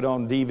 we have it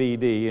on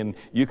DVD, and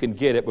you can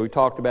get it. But we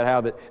talked about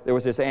how there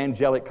was this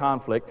angelic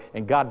conflict,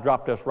 and God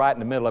dropped us right in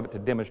the middle of it to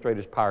demonstrate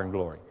His power and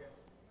glory.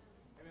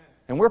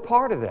 And we're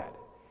part of that.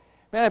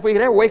 Man, if we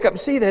could ever wake up and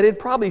see that, it'd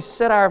probably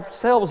set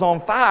ourselves on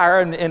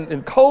fire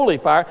and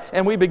coaly fire,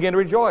 and we begin to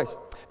rejoice.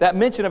 That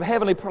mention of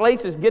heavenly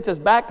places gets us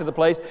back to the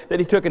place that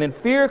He took an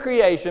inferior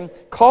creation,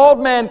 called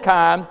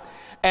mankind,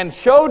 and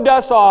showed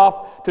us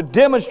off to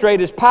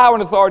demonstrate His power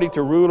and authority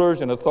to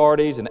rulers and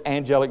authorities and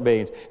angelic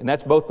beings. And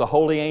that's both the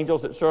holy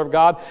angels that serve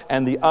God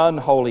and the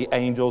unholy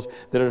angels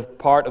that are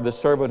part of the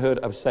servanthood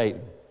of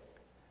Satan.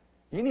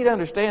 You need to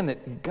understand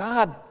that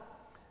God,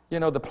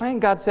 the plan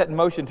God set in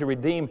motion to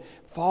redeem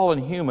fallen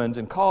humans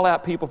and call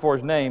out people for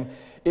His name,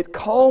 it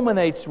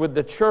culminates with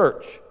the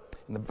church.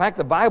 And in fact,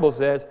 the Bible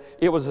says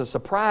it was a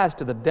surprise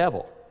to the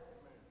devil.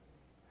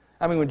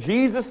 I mean, when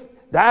Jesus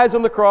dies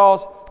on the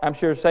cross, I'm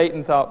sure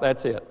Satan thought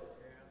that's it.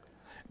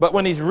 But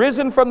when He's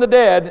risen from the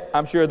dead,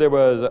 I'm sure there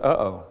was,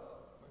 uh-oh.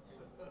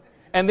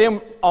 And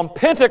then on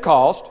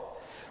Pentecost,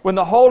 when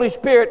the Holy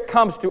Spirit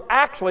comes to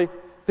actually,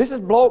 this is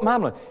blow my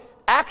mind,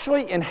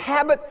 actually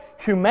inhabit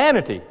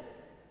humanity,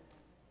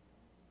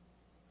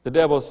 the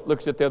devil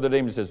looks at the other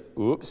demon and says,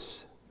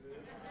 oops,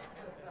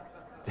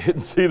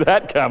 didn't see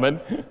that coming.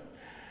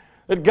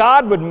 That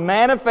God would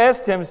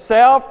manifest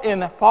Himself in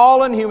the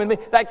fallen human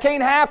being. That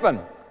can't happen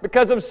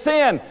because of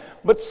sin.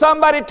 But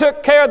somebody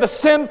took care of the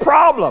sin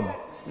problem.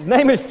 His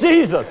name is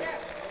Jesus.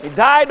 He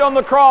died on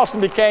the cross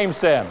and became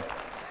sin.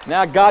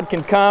 Now God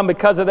can come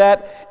because of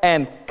that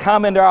and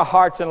come into our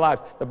hearts and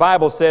lives. The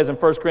Bible says in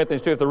 1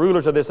 Corinthians 2, if the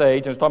rulers of this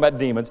age, and it's talking about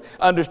demons,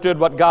 understood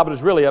what God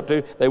was really up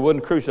to, they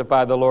wouldn't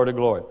crucify the Lord of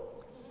glory.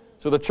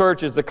 So the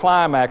church is the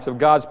climax of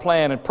God's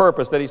plan and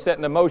purpose that He set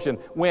into motion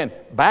when?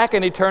 Back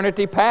in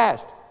eternity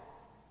past.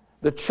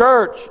 The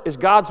church is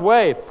God's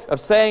way of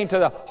saying to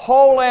the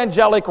whole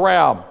angelic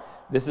realm,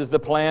 this is the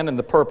plan and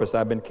the purpose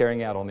I've been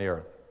carrying out on the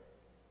earth.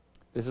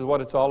 This is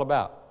what it's all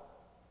about.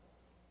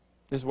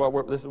 This is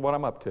what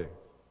I'm up to.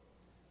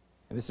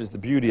 And this is the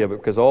beauty of it,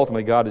 because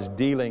ultimately God is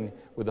dealing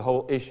with the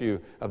whole issue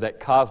of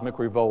that cosmic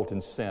revolt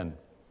and sin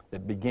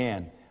that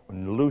began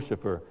when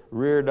Lucifer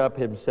reared up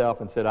himself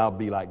and said, I'll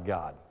be like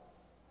God.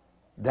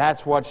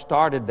 That's what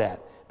started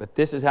that. But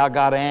this is how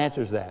God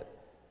answers that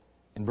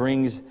and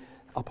brings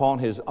upon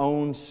His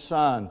own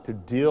Son to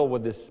deal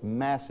with this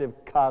massive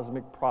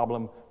cosmic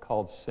problem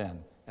called sin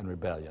and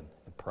rebellion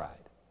and pride.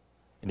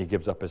 And He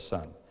gives up His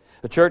Son.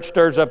 The church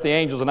stirs up the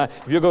angels, and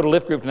if you go to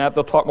Lift Group tonight,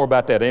 they'll talk more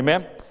about that.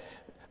 Amen?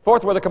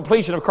 Fourth, we're the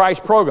completion of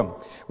Christ's program.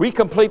 We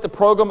complete the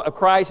program of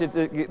Christ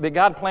that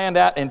God planned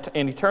out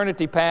in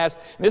eternity past.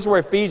 And this is where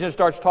Ephesians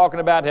starts talking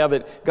about how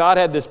that God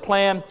had this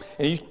plan.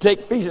 And you take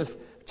Ephesians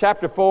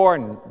chapter 4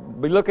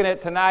 and be looking at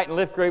it tonight in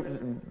Lift Group,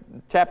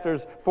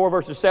 chapters 4,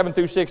 verses 7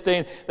 through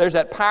 16. There's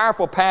that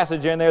powerful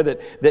passage in there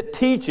that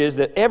teaches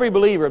that every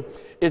believer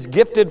is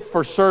gifted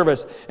for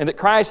service, and that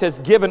Christ has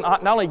given,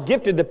 not only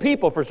gifted the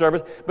people for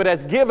service, but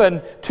has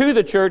given to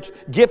the church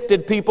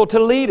gifted people to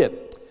lead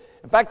it.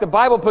 In fact, the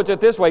Bible puts it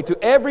this way: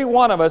 to every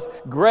one of us,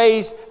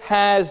 grace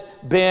has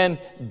been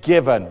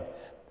given.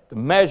 The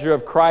measure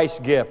of Christ's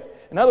gift.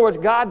 In other words,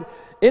 God,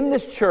 in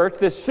this church,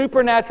 this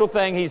supernatural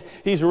thing,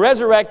 He's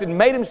resurrected and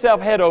made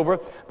Himself head over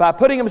by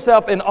putting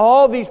Himself in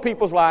all these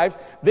people's lives,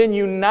 then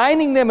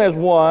uniting them as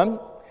one,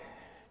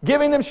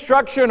 giving them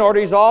structure and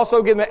order. He's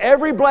also given them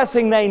every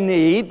blessing they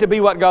need to be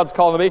what God's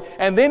called them to be,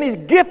 and then He's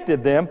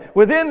gifted them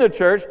within the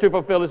church to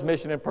fulfill His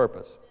mission and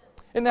purpose.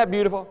 Isn't that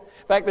beautiful?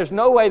 In fact, there's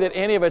no way that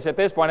any of us at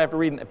this point, after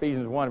reading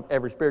Ephesians 1,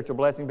 every spiritual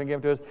blessing has been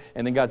given to us,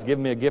 and then God's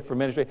given me a gift for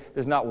ministry,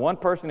 there's not one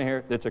person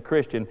here that's a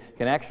Christian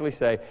can actually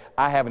say,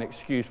 I have an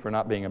excuse for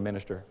not being a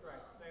minister.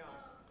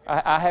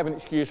 I have an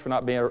excuse for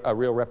not being a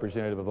real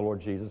representative of the Lord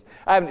Jesus.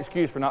 I have an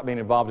excuse for not being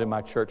involved in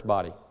my church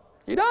body.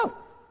 You don't.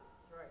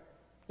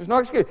 There's no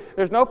excuse.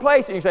 There's no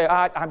place that you say,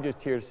 I'm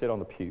just here to sit on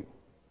the pew.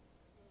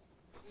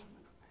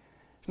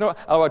 I love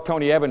what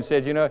Tony Evans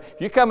said,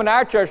 if you come in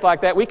our church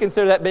like that, we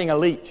consider that being a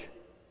leech.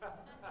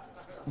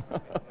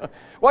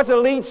 What's a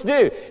leech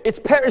do? It's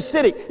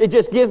parasitic. It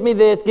just gives me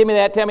this, give me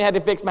that, tell me how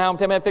to fix my home,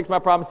 tell me how to fix my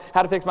problems,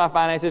 how to fix my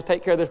finances,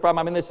 take care of this problem.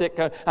 I'm in this sick,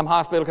 I'm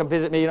hospital, come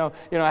visit me. I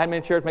haven't been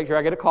in church, make sure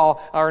I get a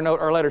call or a note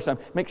or a letter or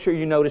something. Make sure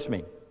you notice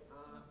me.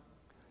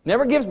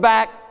 Never gives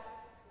back,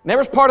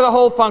 never is part of the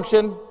whole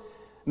function,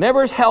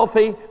 never is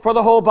healthy for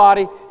the whole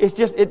body.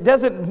 It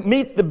doesn't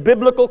meet the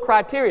biblical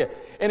criteria.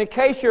 And in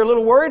case you're a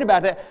little worried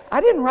about that,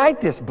 I didn't write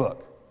this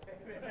book.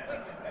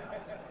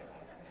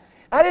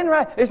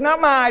 It's not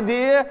my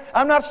idea.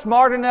 I'm not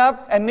smart enough,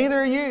 and neither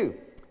are you,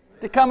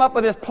 to come up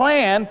with this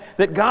plan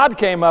that God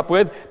came up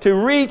with to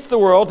reach the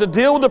world, to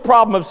deal with the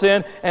problem of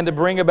sin, and to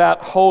bring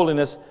about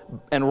holiness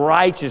and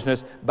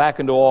righteousness back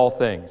into all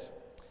things.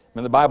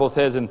 And the Bible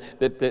says in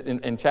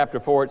chapter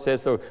 4, it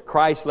says, so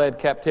Christ led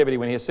captivity.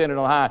 When He ascended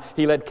on high,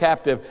 He led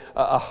captive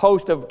a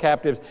host of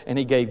captives, and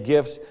He gave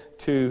gifts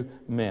to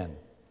men.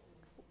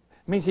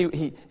 It means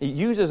he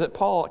uses it,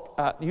 Paul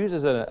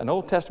uses an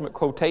Old Testament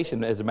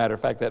quotation, as a matter of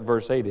fact, that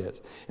verse 8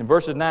 is. And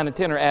verses 9 and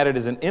 10 are added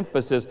as an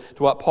emphasis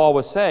to what Paul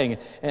was saying.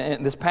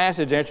 And this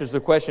passage answers the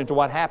question to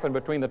what happened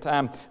between the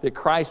time that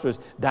Christ was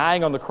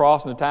dying on the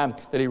cross and the time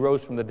that He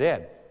rose from the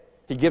dead.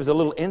 He gives a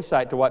little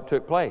insight to what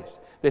took place,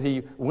 that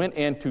He went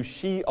into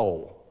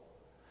Sheol.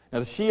 Now,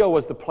 the Sheol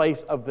was the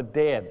place of the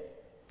dead.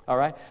 All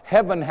right?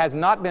 Heaven has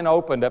not been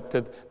opened up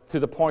to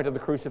the point of the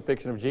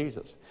crucifixion of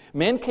Jesus.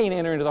 Men can't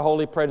enter into the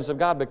holy presence of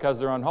God because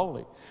they're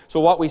unholy.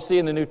 So what we see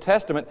in the New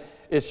Testament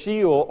is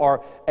Sheol,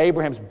 or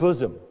Abraham's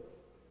bosom.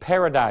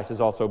 Paradise has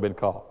also been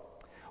called.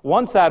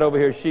 One side over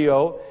here,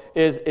 Sheol,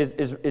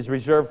 is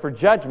reserved for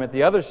judgment.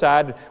 The other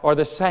side are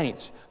the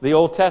saints, the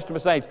Old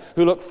Testament saints,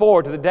 who look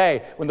forward to the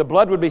day when the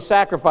blood would be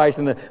sacrificed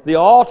and the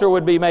altar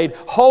would be made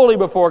holy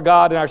before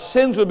God and our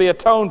sins would be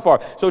atoned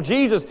for. So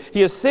Jesus,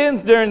 He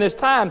ascends during this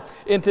time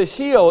into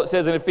Sheol, it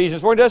says in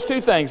Ephesians 4. He does two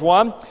things.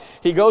 One,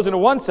 He goes into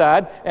one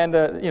side and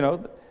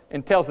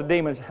tells the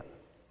demons,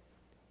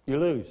 you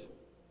lose.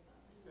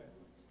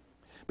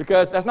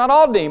 Because that's not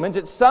all demons,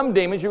 it's some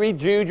demons. You read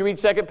Jude, you read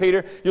 2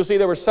 Peter, you'll see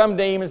there were some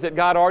demons that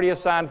God already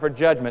assigned for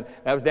judgment.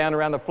 That was down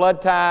around the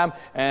flood time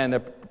and the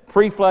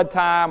pre-flood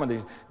time, when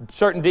these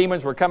certain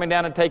demons were coming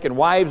down and taking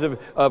wives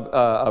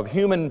of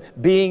human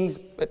beings,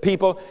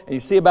 people. And you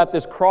see about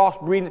this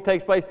crossbreeding that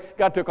takes place.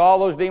 God took all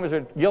those demons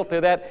that are guilty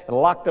of that and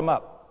locked them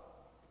up.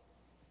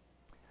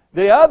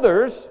 The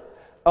others,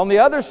 on the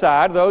other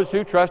side, those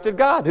who trusted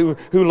God, who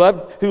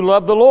loved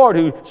the Lord,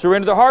 who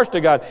surrendered their hearts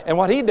to God. And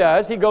what He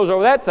does, He goes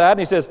over that side and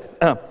He says,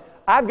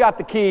 I've got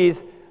the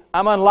keys.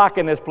 I'm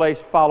unlocking this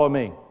place. Follow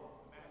me.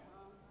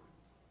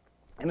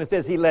 And it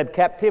says He led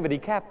captivity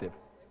captive.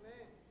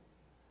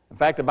 In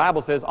fact, the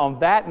Bible says on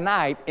that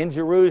night in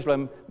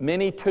Jerusalem,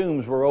 many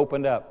tombs were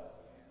opened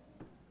up.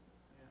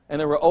 And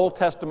there were Old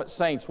Testament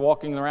saints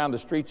walking around the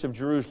streets of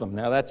Jerusalem.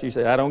 Now that's, you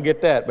say, I don't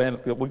get that, man.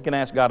 We can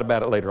ask God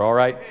about it later, all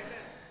right?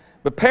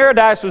 But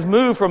paradise was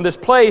moved from this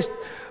place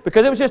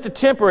because it was just a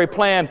temporary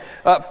plan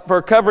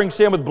for covering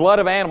sin with blood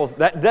of animals.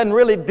 That doesn't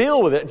really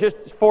deal with it. It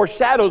just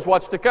foreshadows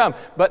what's to come.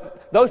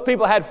 But those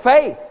people had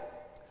faith.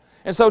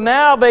 And so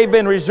now they've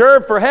been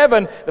reserved for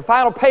heaven. The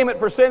final payment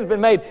for sin has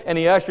been made, and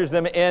He ushers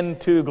them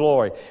into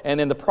glory.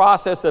 And in the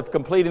process of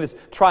completing this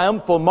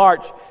triumphal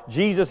march,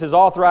 Jesus is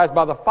authorized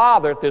by the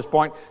Father at this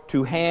point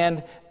to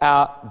hand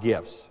out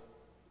gifts.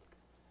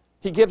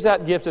 He gives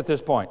out gifts at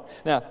this point.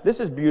 Now, this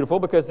is beautiful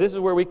because this is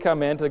where we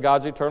come into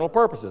God's eternal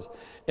purposes.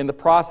 In the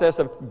process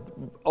of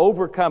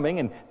overcoming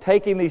and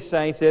taking these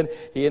saints in,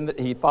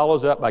 he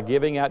follows up by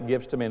giving out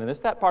gifts to men. And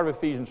it's that part of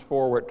Ephesians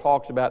 4 where it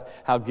talks about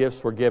how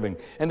gifts were given.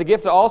 And the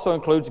gift also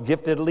includes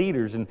gifted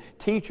leaders and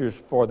teachers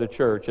for the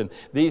church. And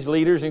these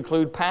leaders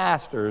include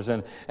pastors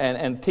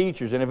and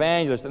teachers and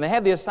evangelists. And they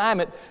have the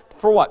assignment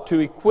for what? To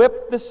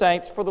equip the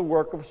saints for the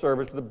work of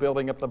service to the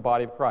building up the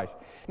body of Christ.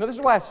 Now, this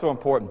is why it's so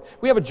important.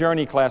 We have a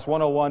journey class,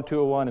 101,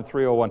 201, and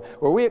 301,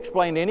 where we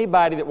explain to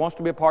anybody that wants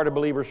to be a part of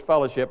Believers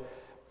Fellowship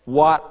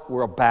what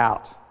we're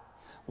about,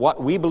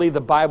 what we believe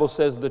the Bible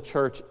says the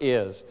church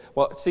is.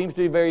 Well, it seems to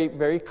be very,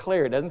 very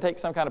clear. It doesn't take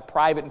some kind of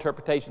private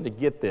interpretation to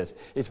get this.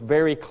 It's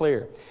very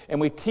clear. And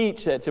we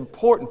teach that it's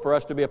important for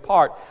us to be a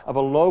part of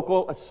a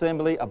local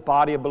assembly, a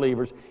body of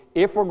believers,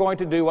 if we're going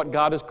to do what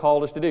God has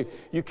called us to do.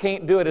 You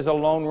can't do it as a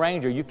lone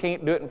ranger. You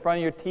can't do it in front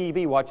of your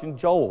TV watching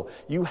Joel.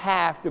 You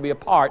have to be a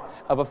part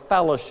of a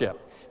fellowship.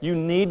 You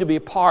need to be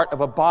a part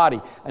of a body,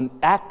 an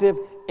active,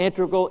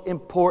 integral,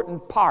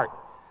 important part.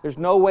 There's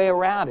no way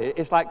around it.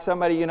 It's like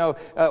somebody,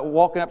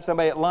 walking up to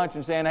somebody at lunch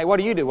and saying, hey, what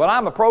do you do? Well,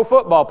 I'm a pro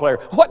football player.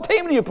 What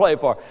team do you play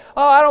for?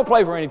 Oh, I don't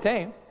play for any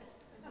team.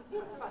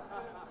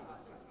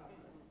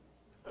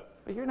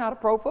 But you're not a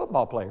pro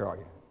football player, are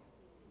you?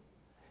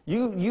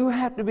 You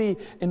have to be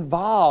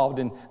involved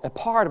in a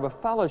part of a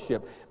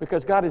fellowship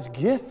because God has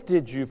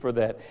gifted you for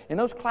that. In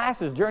those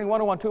classes during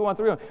 101, 201,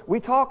 301, we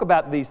talk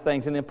about these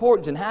things and the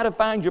importance and how to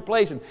find your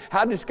place and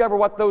how to discover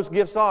what those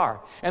gifts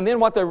are. And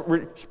then what the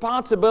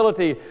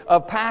responsibility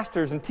of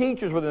pastors and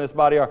teachers within this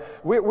body are.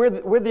 We're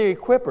the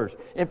equippers.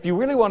 If you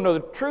really want to know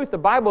the truth, the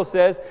Bible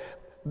says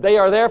they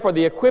are there for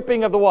the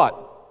equipping of the what?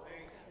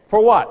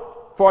 For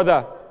what? For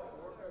the,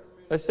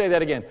 let's say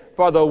that again,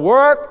 for the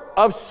work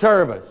of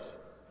service.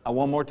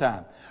 One more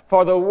time.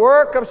 For the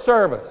work of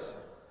service.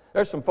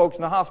 There's some folks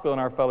in the hospital in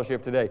our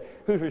fellowship today.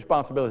 Whose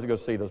responsibility is to go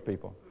see those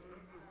people?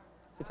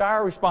 It's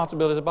our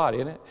responsibility as a body,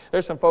 isn't it?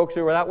 There's some folks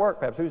who are without work,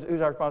 perhaps. Whose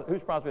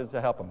responsibility is to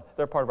help them?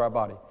 They're part of our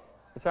body.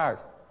 It's ours.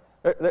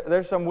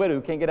 There's some widow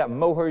who can't get out and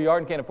mow her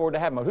yard and can't afford to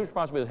have them. Whose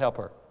responsibility is to help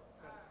her?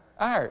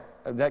 Ours.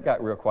 That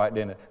got real quiet,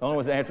 didn't it? The only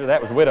one's the answer to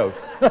that was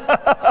widows.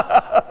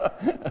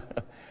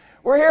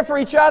 We're here for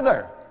each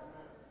other.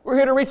 We're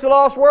here to reach the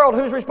lost world.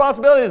 Whose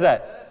responsibility is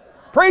that?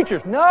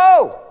 Preachers,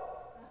 no.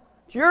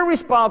 It's your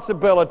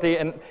responsibility.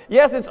 And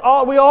yes,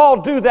 we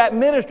all do that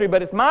ministry,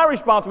 but it's my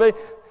responsibility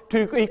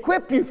to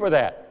equip you for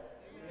that.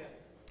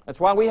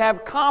 That's why we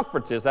have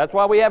conferences. That's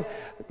why we have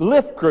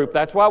lift group.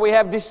 That's why we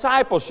have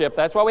discipleship.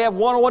 That's why we have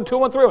 101,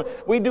 201,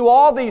 301. We do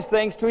all these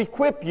things to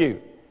equip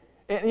you.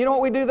 And you know what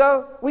we do,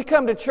 though? We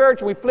come to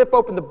church and we flip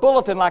open the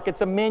bulletin like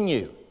it's a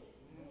menu.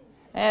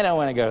 I don't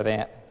want to go to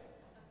that.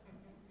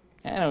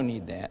 I don't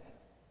need that.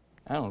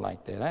 I don't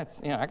like that.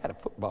 I got a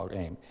football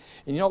game.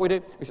 And you know what we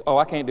do? We say,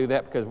 I can't do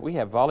that because we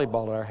have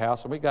volleyball at our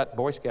house, and we got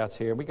Boy Scouts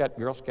here, and we got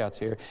Girl Scouts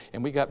here,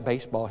 and we got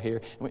baseball here.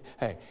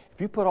 Hey,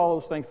 if you put all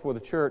those things before the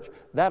church,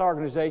 that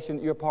organization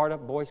that you're a part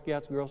of, Boy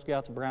Scouts, Girl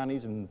Scouts,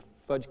 brownies, and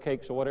fudge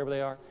cakes or whatever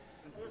they are,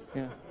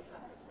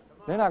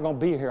 they're not going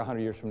to be here 100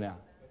 years from now,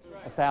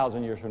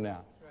 1,000 years from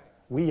now.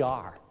 We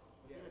are.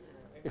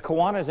 The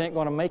Kiwanis ain't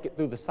going to make it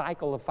through the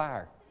cycle of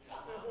fire.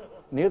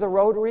 Near the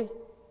Rotary,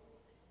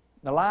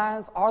 the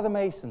Lions, or the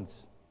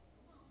Masons.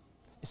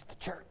 It's the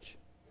church.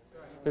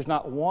 There's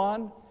not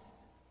one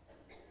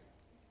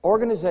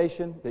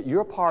organization that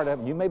you're a part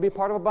of. You may be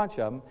part of a bunch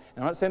of them.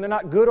 And I'm not saying they're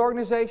not good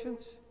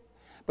organizations,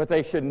 but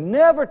they should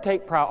never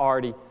take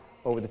priority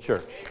over the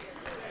church.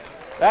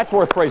 That's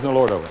worth praising the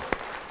Lord over.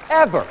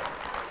 Ever.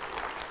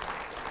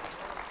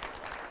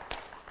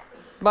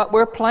 But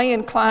we're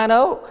playing Klein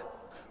Oak.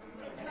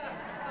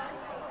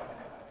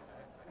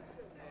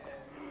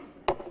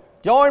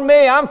 Join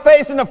me. I'm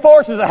facing the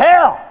forces of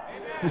hell.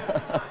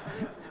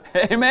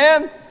 Amen.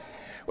 Amen.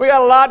 We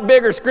got a lot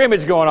bigger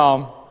scrimmage going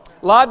on.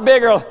 A lot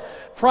bigger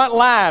front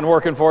line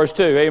working for us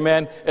too.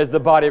 Amen. As the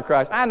body of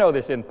Christ. I know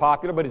this isn't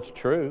popular, but it's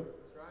true.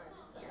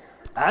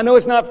 I know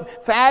it's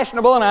not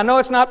fashionable, and I know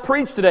it's not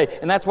preached today.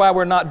 And that's why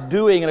we're not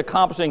doing and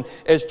accomplishing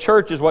as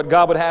churches what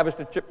God would have us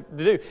to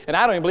do. And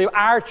I don't even believe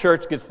our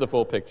church gets the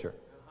full picture.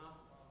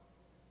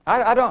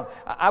 I don't.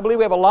 I believe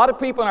we have a lot of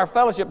people in our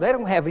fellowship, they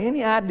don't have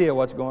any idea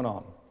what's going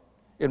on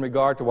in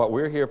regard to what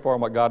we're here for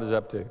and what God is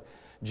up to.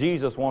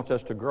 Jesus wants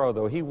us to grow,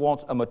 though. He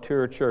wants a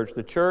mature church.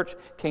 The church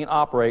can't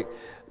operate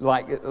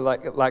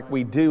like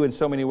we do in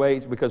so many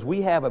ways because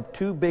we have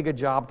too big a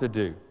job to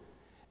do.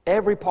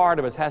 Every part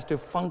of us has to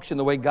function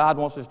the way God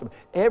wants us to.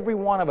 Every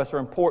one of us are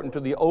important to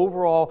the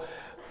overall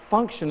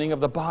functioning of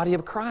the body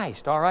of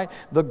Christ, all right?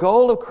 The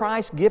goal of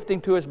Christ's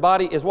gifting to His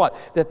body is what?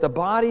 That the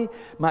body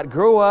might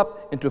grow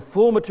up into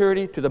full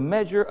maturity to the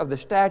measure of the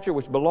stature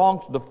which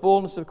belongs to the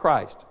fullness of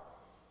Christ.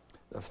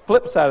 The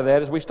flip side of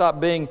that is we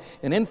stop being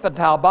an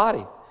infantile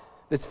body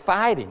that's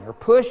fighting or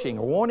pushing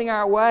or wanting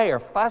our way or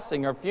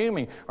fussing or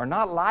fuming or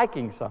not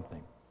liking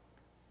something,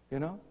 you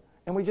know?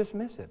 And we just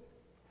miss it.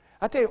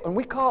 I tell you, when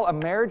we call a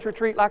marriage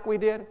retreat like we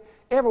did,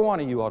 every one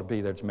of you ought to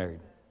be there that's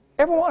married.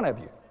 Every one of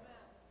you.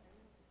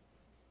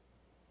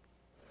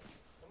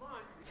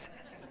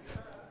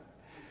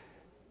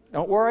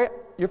 Don't worry,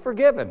 you're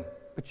forgiven,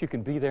 but you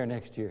can be there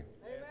next year.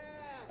 Amen.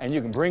 And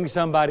you can bring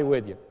somebody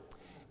with you.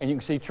 And you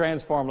can see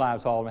transformed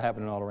lives all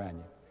happening all around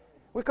you.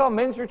 We call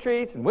men's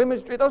retreats and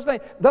women's retreats, those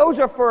things. Those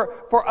are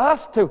for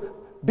us to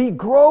be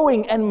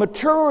growing and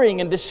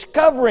maturing and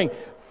discovering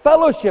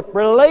fellowship,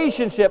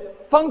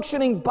 relationship,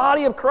 functioning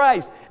body of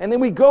Christ. And then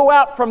we go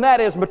out from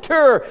that as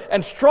mature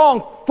and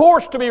strong,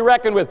 force to be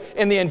reckoned with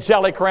in the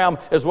angelic realm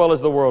as well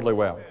as the worldly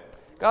realm.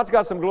 God's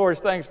got some glorious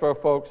things for our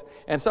folks,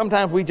 and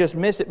sometimes we just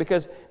miss it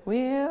because,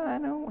 well, I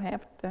don't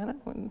have to,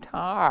 I'm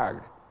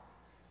tired.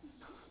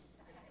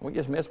 We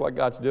just miss what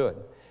God's doing.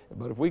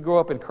 But if we grow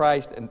up in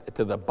Christ and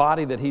to the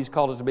body that He's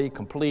called us to be,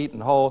 complete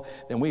and whole,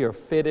 then we are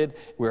fitted,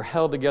 we're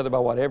held together by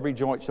what every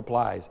joint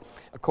supplies,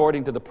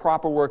 according to the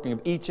proper working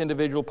of each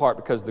individual part,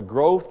 because the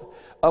growth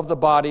of the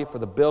body for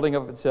the building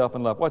of itself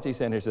in love. What's he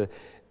saying here? He says,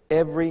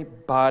 every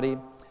body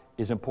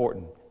is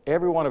important.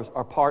 Every one of us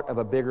are part of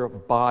a bigger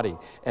body.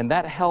 And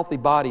that healthy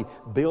body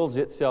builds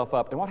itself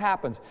up. And what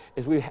happens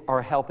is we are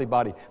a healthy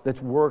body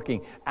that's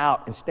working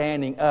out and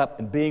standing up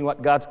and being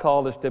what God's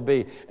called us to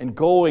be and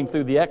going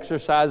through the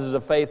exercises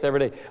of faith every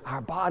day. Our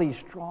body's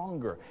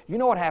stronger. You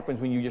know what happens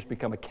when you just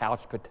become a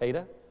couch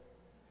potato?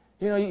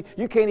 You know,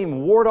 you can't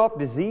even ward off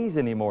disease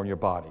anymore in your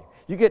body.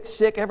 You get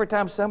sick every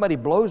time somebody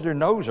blows their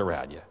nose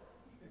around you.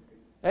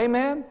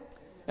 Amen?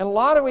 And a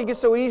lot of we get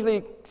so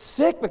easily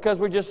sick because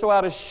we're just so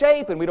out of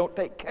shape and we don't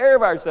take care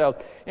of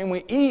ourselves. And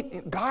we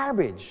eat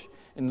garbage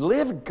and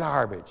live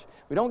garbage.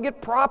 We don't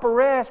get proper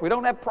rest. We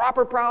don't have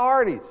proper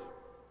priorities.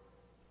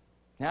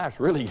 Now it's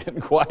really getting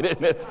quiet,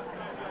 isn't it?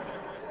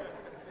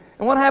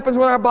 And what happens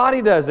when our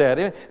body does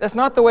that? That's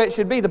not the way it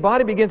should be. The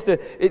body begins to,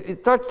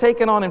 it starts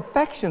taking on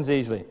infections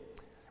easily.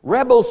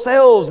 Rebel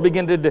cells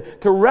begin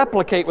to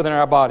replicate within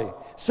our body.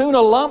 Soon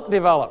a lump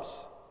develops.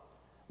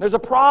 There's a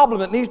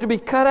problem that needs to be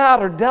cut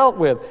out or dealt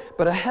with.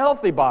 But a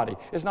healthy body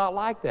is not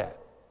like that.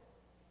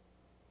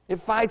 It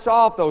fights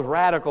off those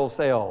radical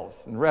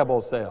cells and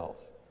rebel cells.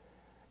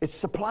 It's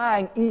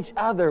supplying each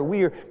other.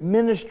 We are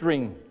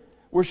ministering.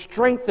 We're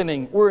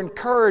strengthening. We're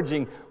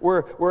encouraging.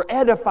 We're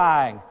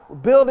edifying. We're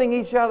building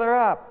each other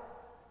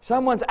up.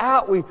 Someone's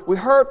out, we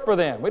hurt for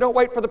them. We don't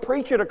wait for the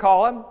preacher to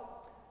call them.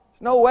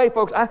 There's no way,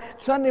 folks.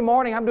 Sunday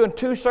morning, I'm doing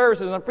 2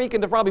 services, and I'm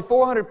preaching to probably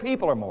 400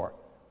 people or more.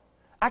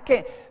 I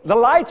can't, the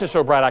lights are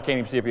so bright I can't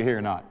even see if you're here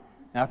or not.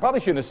 Now, I probably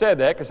shouldn't have said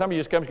that because some of you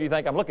just come because you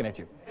think I'm looking at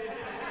you.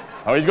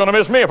 Oh, he's going to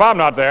miss me if I'm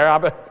not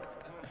there.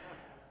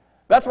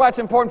 That's why it's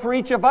important for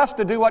each of us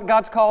to do what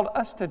God's called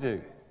us to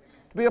do,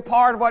 to be a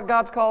part of what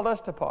God's called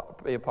us to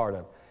be a part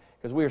of.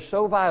 Because we are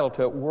so vital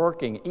to it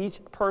working. Each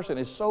person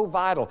is so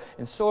vital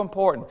and so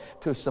important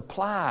to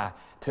supply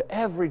to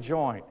every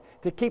joint,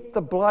 to keep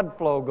the blood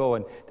flow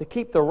going, to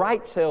keep the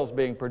right cells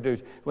being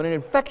produced. When an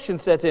infection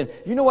sets in,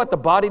 you know what the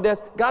body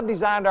does? God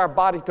designed our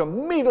body to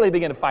immediately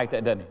begin to fight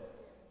that, doesn't He?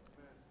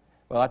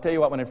 Well, I tell you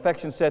what, when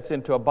infection sets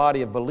into a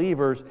body of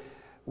believers,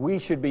 we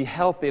should be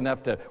healthy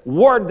enough to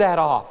ward that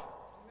off.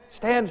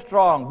 Stand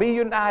strong, be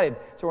united,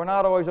 so we're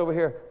not always over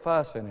here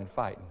fussing and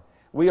fighting.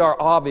 We are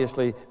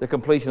obviously the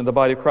completion of the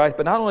body of Christ,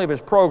 but not only of His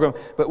program,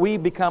 but we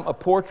become a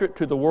portrait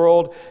to the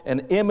world,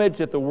 an image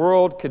that the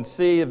world can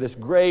see of this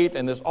great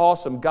and this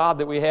awesome God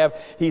that we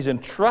have. He's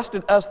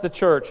entrusted us, the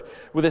church,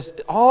 with this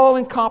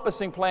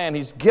all-encompassing plan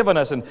He's given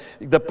us, and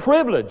the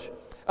privilege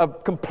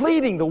of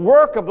completing the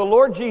work of the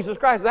Lord Jesus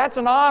Christ. That's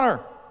an honor.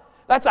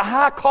 That's a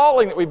high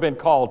calling that we've been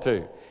called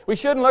to. We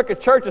shouldn't look at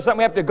church as something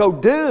we have to go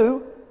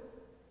do.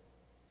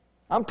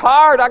 I'm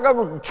tired. I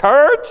go to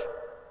church.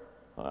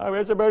 I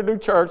guess I better do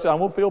church, so I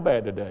won't feel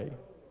bad today.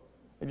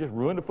 It just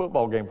ruined the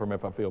football game for me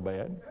if I feel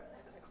bad.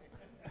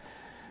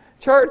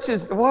 Church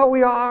is what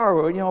we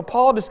are. You know,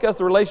 Paul discussed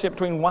the relationship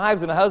between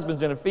wives and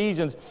husbands in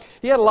Ephesians.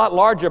 He had a lot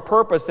larger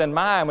purpose in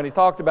mind when he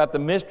talked about the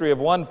mystery of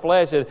one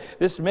flesh,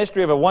 this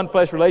mystery of a one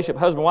flesh relationship,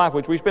 husband-wife,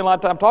 which we spent a lot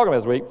of time talking about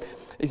this week.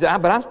 He said,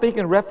 but I'm speaking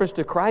in reference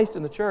to Christ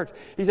and the church.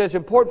 He says it's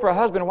important for a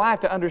husband and wife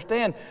to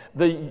understand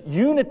the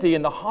unity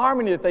and the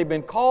harmony that they've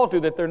been called to,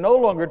 that they're no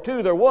longer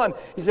two, they're one.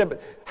 He said,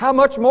 but how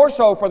much more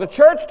so for the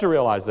church to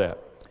realize that?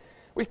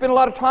 We spent a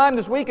lot of time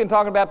this weekend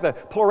talking about the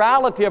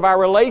plurality of our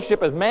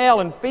relationship as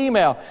male and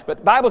female. But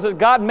the Bible says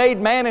God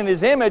made man in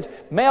His image,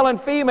 male and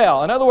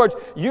female. In other words,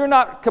 you're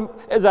not,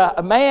 as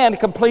a man,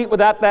 complete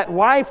without that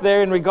wife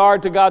there in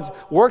regard to God's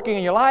working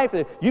in your life.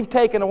 You've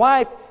taken a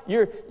wife,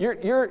 you're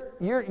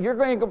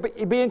going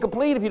to be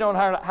incomplete if you don't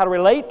know how to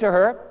relate to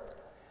her.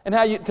 and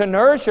how you to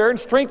nourish her and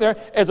strengthen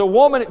her. As a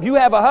woman, if you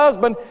have a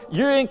husband,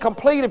 you're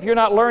incomplete if you're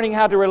not learning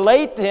how to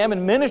relate to him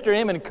and minister to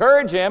him and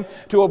encourage him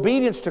to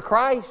obedience to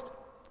Christ.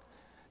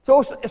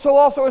 So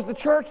also is the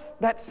church,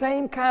 that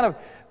same kind of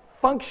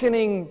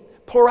functioning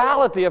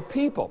plurality of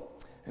people.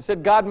 It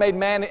said God made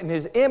man in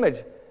His image,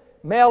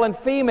 male and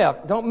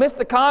female. Don't miss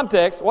the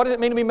context. What does it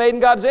mean to be made in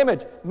God's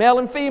image? Male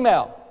and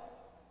female.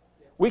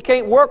 We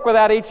can't work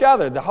without each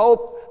other. The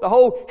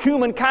whole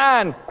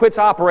humankind quits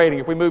operating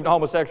if we move to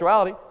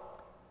homosexuality.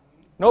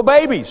 No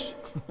babies.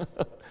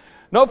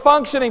 No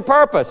functioning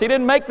purpose. He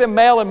didn't make them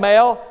male and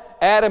male,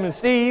 Adam and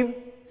Steve.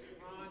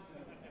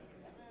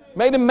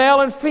 Made them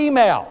male and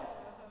female.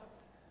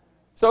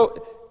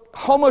 So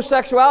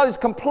homosexuality is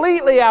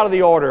completely out of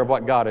the order of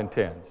what God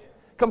intends.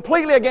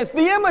 Completely against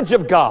the image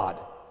of God.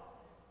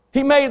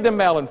 He made them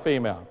male and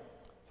female.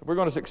 If we're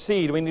going to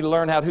succeed, we need to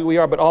learn who we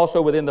are, but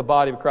also within the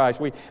body of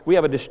Christ. We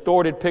have a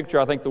distorted picture,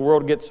 I think the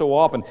world gets so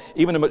often,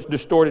 even a much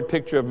distorted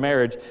picture of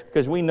marriage,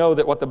 because we know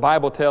that what the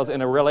Bible tells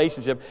in a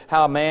relationship,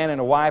 how a man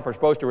and a wife are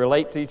supposed to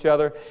relate to each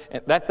other.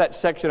 And that's that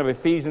section of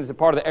Ephesians, a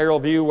part of the aerial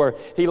view, where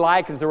he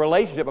likens the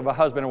relationship of a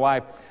husband and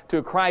wife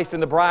to Christ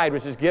and the bride,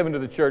 which is given to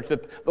the church,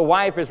 that the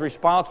wife is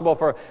responsible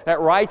for that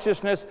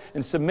righteousness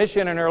and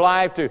submission in her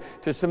life,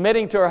 to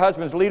submitting to her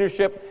husband's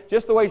leadership,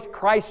 just the way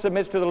Christ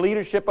submits to the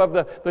leadership of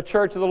the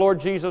church of the Lord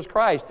Jesus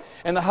Christ.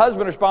 And the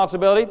husband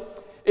responsibility,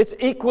 it's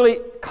equally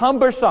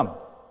cumbersome,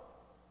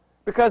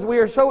 because we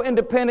are so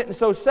independent and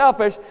so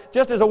selfish.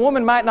 Just as a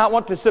woman might not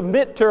want to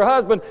submit to her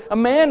husband, a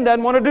man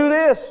doesn't want to do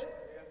this.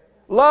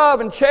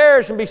 Love and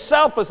cherish and be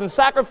selfless and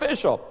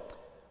sacrificial.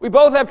 We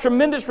both have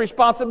tremendous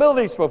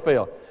responsibilities to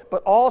fulfill.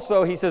 But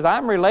also, he says,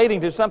 I'm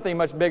relating to something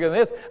much bigger than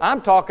this.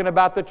 I'm talking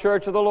about the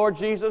church of the Lord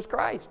Jesus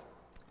Christ.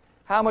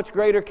 How much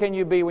greater can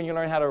you be when you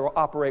learn how to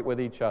operate with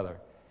each other?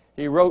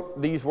 He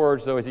wrote these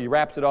words, though, as he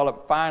wraps it all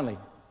up finally.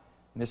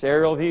 In this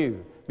aerial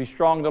view, be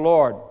strong in the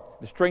Lord,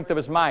 the strength of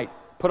His might.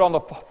 Put on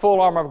the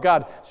full armor of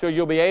God so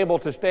you'll be able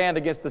to stand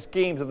against the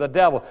schemes of the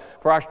devil.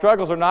 For our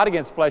struggles are not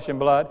against flesh and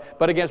blood,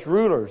 but against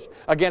rulers,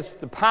 against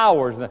the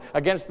powers,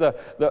 against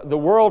the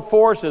world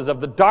forces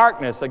of the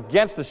darkness,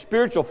 against the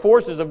spiritual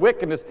forces of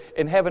wickedness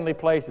in heavenly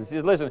places. He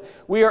says, listen,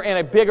 we are in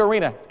a big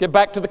arena. Get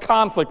back to the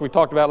conflict we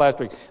talked about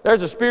last week.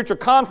 There's a spiritual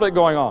conflict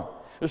going on.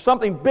 There's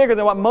something bigger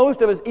than what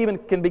most of us even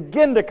can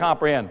begin to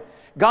comprehend.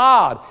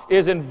 God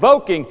is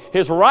invoking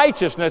His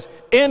righteousness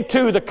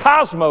into the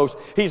cosmos.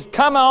 He's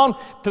come on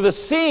to the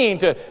scene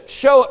to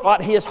show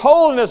what His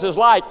holiness is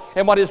like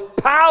and what His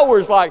power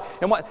is like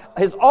and what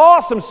His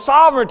awesome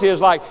sovereignty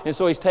is like. And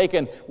so He's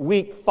taken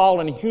weak,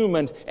 fallen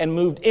humans and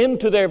moved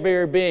into their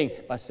very being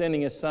by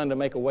sending His Son to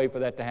make a way for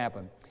that to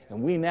happen.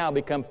 And we now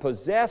become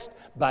possessed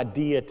by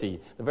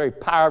deity, the very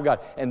power of God.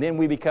 And then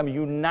we become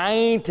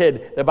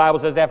united. The Bible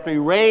says after He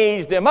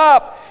raised Him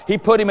up, He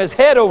put Him as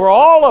head over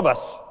all of us.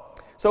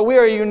 So we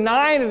are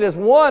united as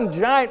one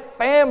giant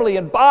family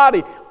and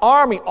body,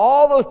 army.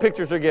 All those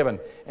pictures are given.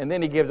 And then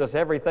He gives us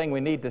everything we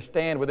need to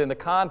stand within the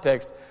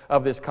context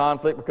of this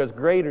conflict, because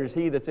greater is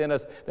He that's in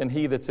us than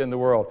he that's in the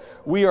world.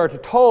 We are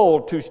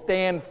told to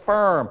stand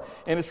firm.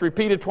 And it's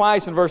repeated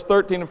twice in verse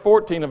 13 and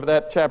 14 of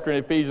that chapter in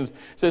Ephesians. It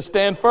says,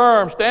 stand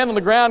firm, stand on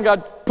the ground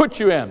God put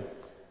you in.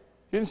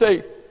 He didn't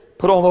say,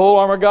 put on the whole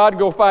armor of God and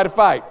go fight a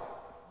fight.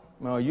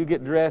 No, you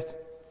get dressed,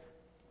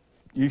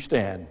 you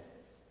stand.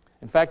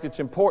 In fact, it's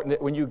important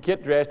that when you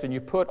get dressed and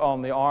you put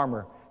on the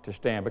armor to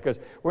stand, because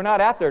we're not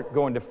out there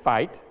going to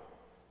fight.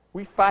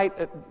 We fight,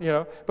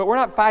 but we're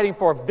not fighting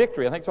for a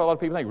victory. I think so a lot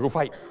of people think, we'll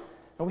fight.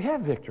 No, we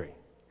have victory.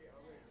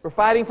 We're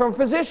fighting from a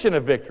position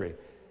of victory.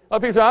 A lot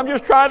of people say, I'm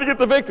just trying to get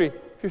the victory.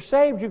 If you're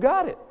saved, you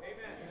got it.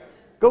 Amen.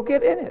 Go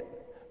get in it.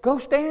 Go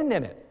stand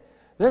in it.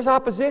 There's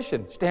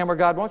opposition. Stand where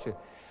God wants you.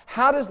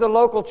 How does the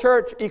local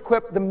church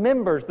equip the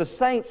members, the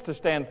saints, to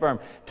stand firm,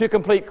 to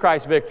complete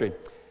Christ's victory?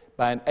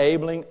 By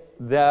enabling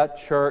the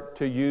church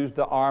to use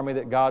the army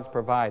that God's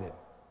provided.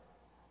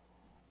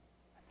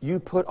 You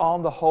put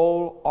on the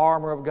whole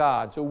armor of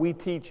God. So we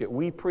teach it,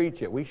 we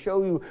preach it, we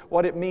show you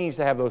what it means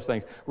to have those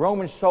things.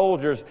 Roman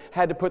soldiers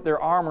had to put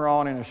their armor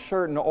on in a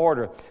certain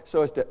order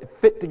so as to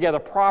fit together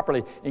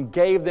properly, and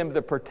gave them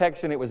the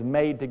protection it was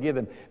made to give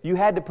them. You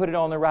had to put it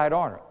on the right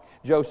order.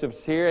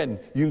 Joseph's here, and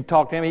you can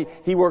talk to him.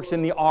 He works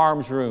in the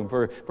arms room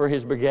for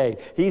his brigade.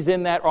 He's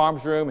in that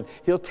arms room, and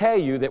he'll tell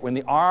you that when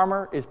the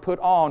armor is put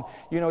on,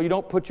 you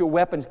don't put your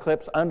weapons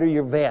clips under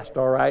your vest,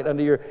 all right,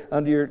 under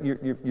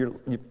your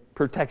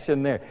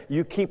protection there.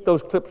 You keep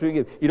those clips.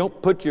 You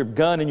don't put your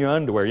gun in your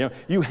underwear.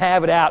 You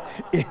have it out.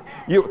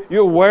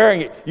 You're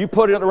wearing it. You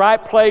put it in the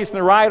right place, in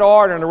the right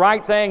order, in the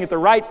right thing at the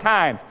right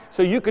time,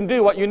 so you can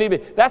do what you need to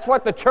be. That's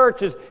what the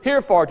church is here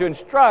for, to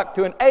instruct,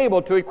 to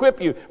enable, to equip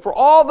you for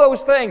all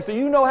those things, so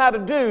you know how to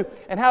do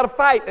and how to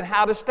fight and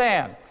how to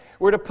stand.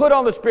 We're to put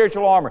on the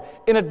spiritual armor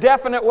in a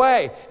definite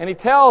way. And he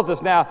tells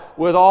us now,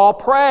 with all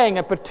praying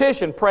and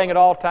petition, praying at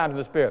all times in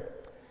the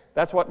Spirit.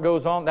 That's what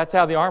goes on. That's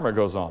how the armor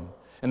goes on.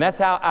 And that's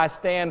how I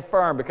stand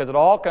firm, because it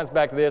all comes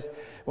back to this.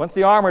 Once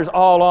the armor is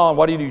all on,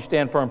 what do? You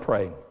stand firm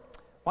praying.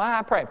 Why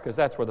I pray? Because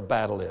that's where the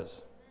battle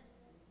is.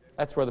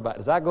 That's where the Bible.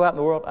 As I go out in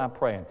the world, I'm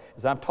praying.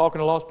 As I'm talking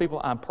to lost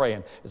people, I'm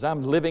praying. As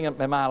I'm living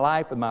in my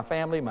life with my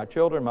family, my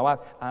children, my wife,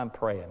 I'm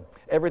praying.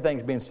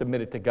 Everything's being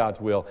submitted to God's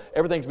will.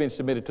 Everything's being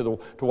submitted to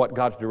what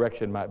God's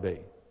direction might be.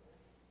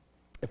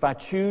 If I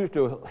choose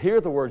to hear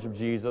the words of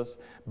Jesus,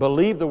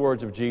 believe the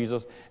words of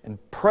Jesus, and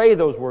pray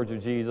those words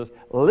of Jesus,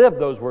 live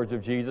those words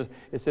of Jesus,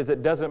 it says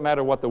it doesn't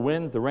matter what the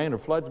winds, the rain, or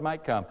floods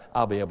might come,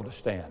 I'll be able to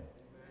stand.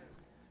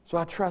 So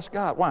I trust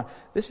God. Why?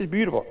 This is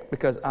beautiful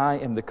because I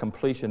am the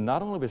completion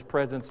not only of His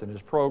presence and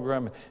His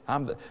program.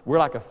 We're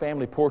like a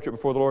family portrait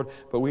before the Lord,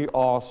 but we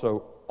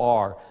also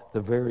are the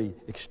very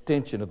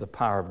extension of the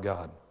power of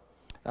God.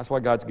 That's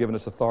why God's given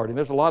us authority. And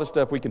there's a lot of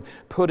stuff we can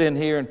put in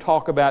here and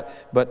talk about,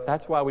 but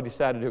that's why we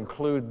decided to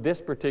include this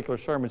particular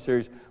sermon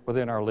series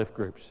within our lift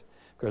groups,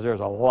 because there's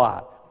a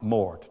lot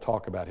more to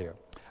talk about here.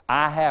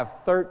 I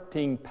have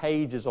 13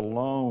 pages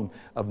alone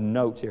of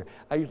notes here.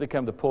 I usually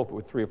come to the pulpit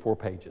with 3 or 4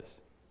 pages.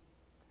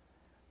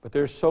 But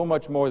there's so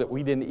much more that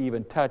we didn't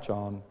even touch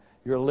on.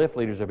 Your lift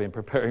leaders have been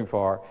preparing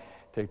for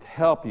to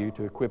help you,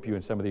 to equip you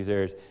in some of these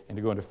areas, and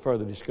to go into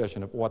further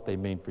discussion of what they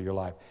mean for your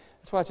life.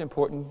 That's why it's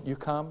important you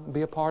come and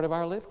be a part of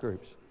our lift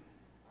groups.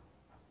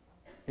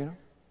 You know,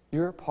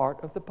 you're a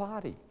part of the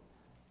body.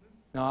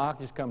 No, I'll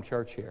just come to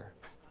church here.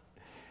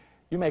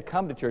 You may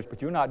come to church,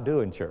 but you're not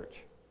doing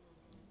church.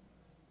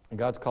 And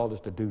God's called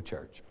us to do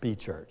church, be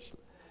church.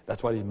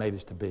 That's what He's made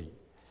us to be.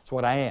 It's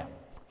what I am.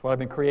 It's what I've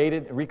been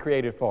created and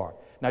recreated for.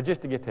 Now,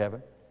 just to get to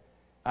heaven,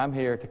 I'm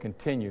here to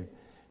continue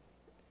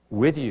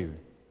with you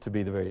to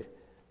be the very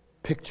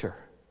picture,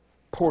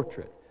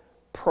 portrait,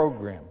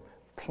 program,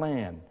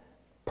 plan,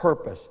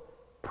 purpose,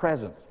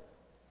 presence,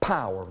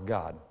 power of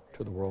God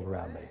to the world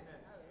around me.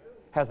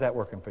 How's that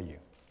working for you?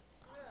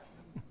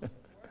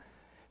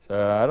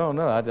 So I don't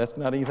know. That's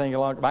not anything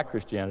along my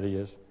Christianity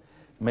is.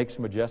 Make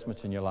some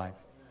adjustments in your life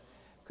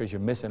because you're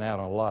missing out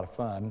on a lot of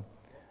fun.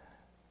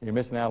 You're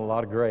missing out on a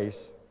lot of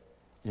grace.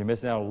 You're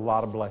missing out on a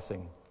lot of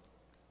blessing.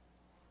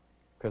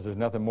 Because there's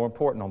nothing more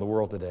important in the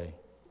world today,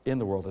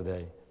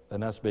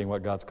 than us being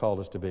what God's called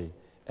us to be.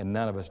 And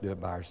none of us do it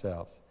by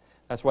ourselves.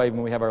 That's why even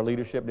when we have our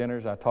leadership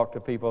dinners, I talk to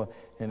people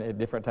at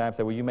different times,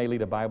 say, well, you may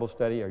lead a Bible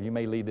study, or you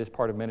may lead this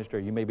part of ministry,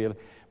 or you may be able,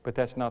 but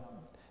that's not,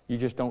 you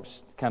just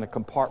don't kind of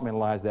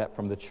compartmentalize that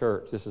from the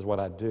church. This is what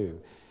I do.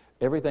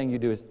 Everything you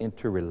do is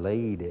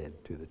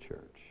interrelated to the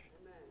church.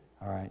 Amen.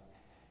 All right?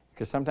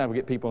 Because sometimes we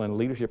get people in a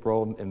leadership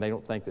role, and they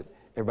don't think that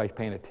everybody's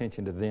paying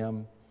attention to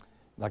them,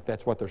 like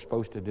that's what they're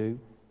supposed to do.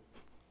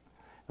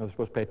 They're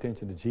supposed to pay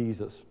attention to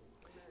Jesus.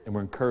 And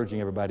we're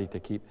encouraging everybody to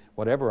keep,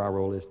 whatever our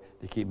role is,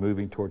 to keep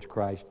moving towards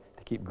Christ,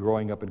 to keep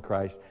growing up in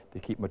Christ, to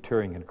keep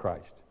maturing in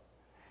Christ.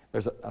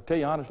 I'll tell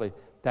you honestly,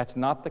 that's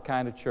not the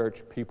kind of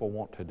church people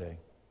want today.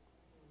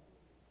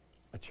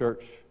 A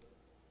church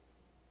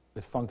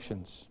that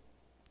functions.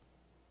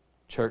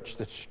 Church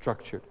that's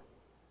structured.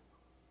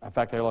 In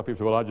fact, I hear a lot of people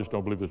say, well, I just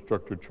don't believe that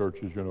structured church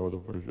is,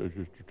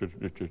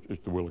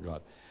 it's the will of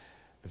God.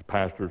 It's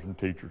pastors and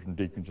teachers and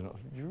deacons and all.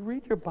 You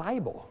read your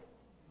Bible.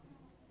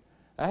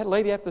 I had a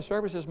lady after the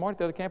service this morning at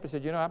the other campus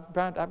said,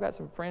 I've got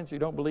some friends who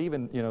don't believe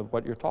in,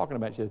 what you're talking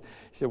about. She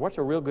said, what's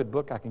a real good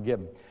book I can give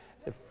them?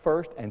 I said,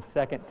 1 and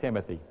 2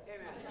 Timothy.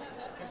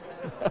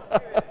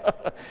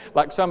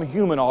 Like some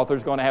human author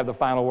is going to have the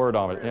final word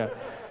on it. Yeah.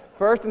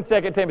 1 and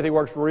 2 Timothy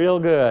works real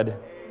good.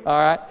 All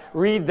right?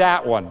 Read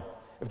that one.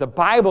 If the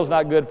Bible's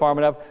not good for them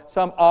enough,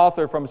 some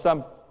author from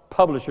some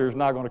publisher is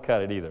not going to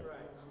cut it either.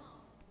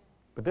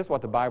 But this is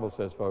what the Bible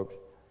says, folks.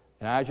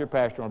 And I, as your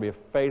pastor, want to be a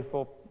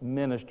faithful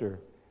minister,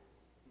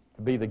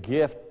 to be the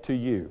gift to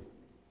you,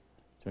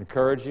 to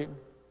encourage you,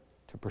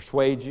 to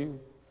persuade you,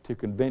 to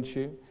convince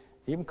you,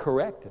 even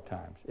correct at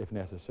times, if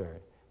necessary,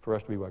 for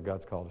us to be what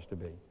God's called us to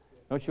be.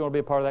 Don't you want to be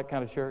a part of that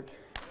kind of church?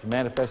 To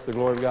manifest the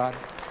glory of God?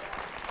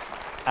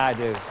 I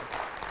do.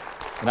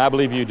 And I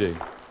believe you do.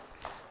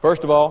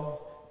 First of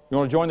all, you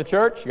want to join the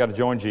church? You got to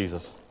join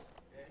Jesus.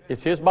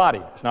 It's His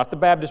body. It's not the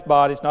Baptist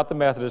body. It's not the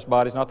Methodist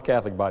body. It's not the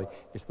Catholic body.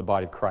 It's the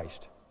body of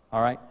Christ.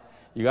 All right?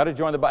 You got to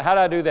join the body. How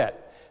do I do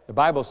that? The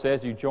Bible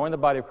says you join the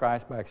body of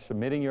Christ by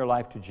submitting your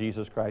life to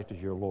Jesus Christ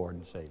as your Lord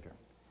and Savior.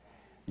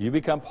 You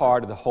become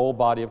part of the whole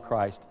body of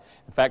Christ.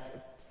 In fact,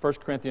 1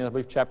 Corinthians, I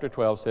believe, chapter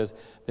 12 says,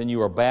 then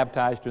you are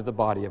baptized to the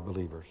body of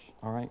believers.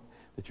 All right?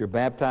 That you're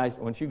baptized.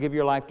 Once you give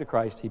your life to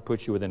Christ, He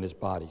puts you within His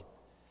body.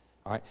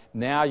 All right?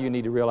 Now you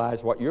need to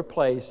realize what your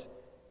place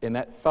in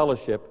that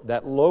fellowship,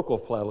 that local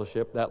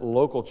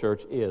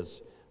church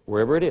is.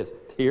 Wherever it is.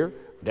 Here,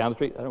 down the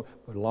street,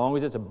 as long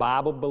as it's a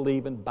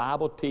Bible-believing,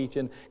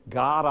 Bible-teaching,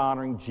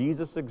 God-honoring,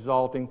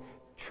 Jesus-exalting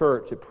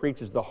church that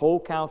preaches the whole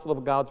counsel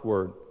of God's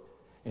Word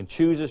and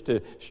chooses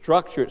to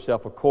structure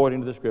itself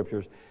according to the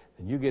Scriptures,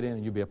 then you get in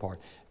and you be a part.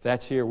 If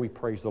that's here, we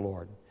praise the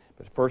Lord.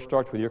 But it first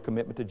starts with your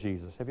commitment to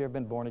Jesus. Have you ever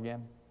been born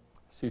again? I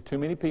see too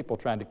many people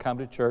trying to come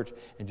to church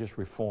and just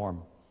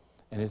reform.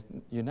 And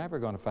you're never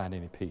going to find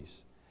any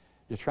peace.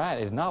 You're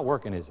trying. It's not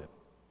working, is it?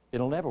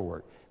 It'll never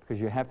work. Because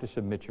you have to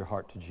submit your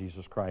heart to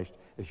Jesus Christ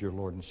as your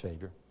Lord and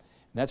Savior.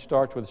 And that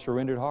starts with a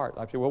surrendered heart.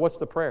 I say, well, what's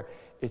the prayer?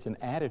 It's an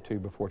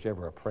attitude before it's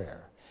ever a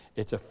prayer.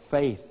 It's a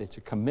faith. It's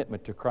a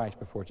commitment to Christ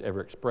before it's ever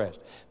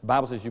expressed. The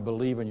Bible says you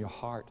believe in your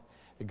heart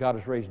that God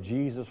has raised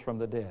Jesus from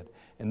the dead.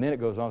 And then it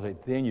goes on to say,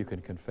 then you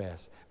can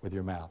confess with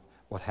your mouth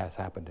what has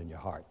happened in your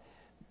heart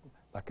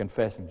by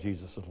confessing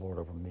Jesus is Lord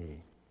over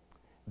me.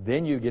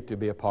 Then you get to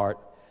be a part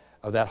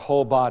of that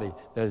whole body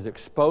that is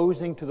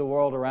exposing to the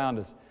world around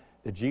us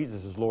that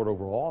Jesus is Lord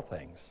over all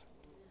things,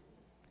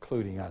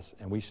 including us,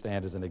 and we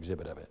stand as an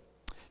exhibit of it.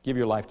 Give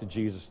your life to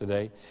Jesus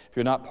today. If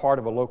you're not part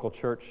of a local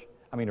church,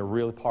 a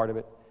real part of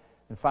it,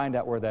 and find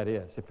out where that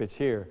is. If it's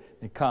here,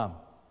 then come,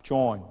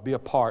 join, be a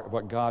part of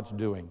what God's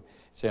doing.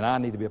 Saying, I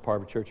need to be a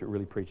part of a church that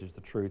really preaches the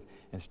truth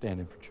and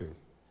standing for truth.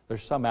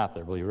 There's some out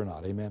there, believe it or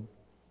not, amen?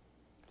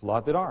 A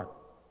lot that aren't,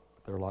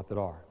 but there are a lot that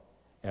are.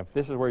 And if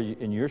this is where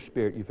in your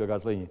spirit you feel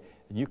God's leading you,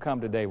 and you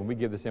come today, when we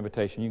give this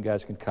invitation, you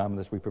guys can come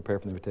as we prepare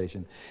for the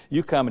invitation.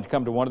 You come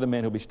to one of the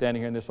men who'll be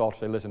standing here in this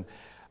altar and say, listen,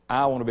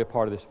 I want to be a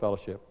part of this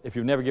fellowship. If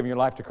you've never given your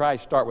life to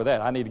Christ, start with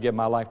that. I need to give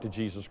my life to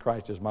Jesus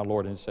Christ as my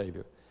Lord and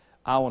Savior.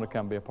 I want to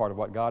come be a part of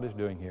what God is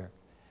doing here.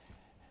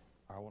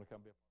 I want to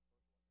come be a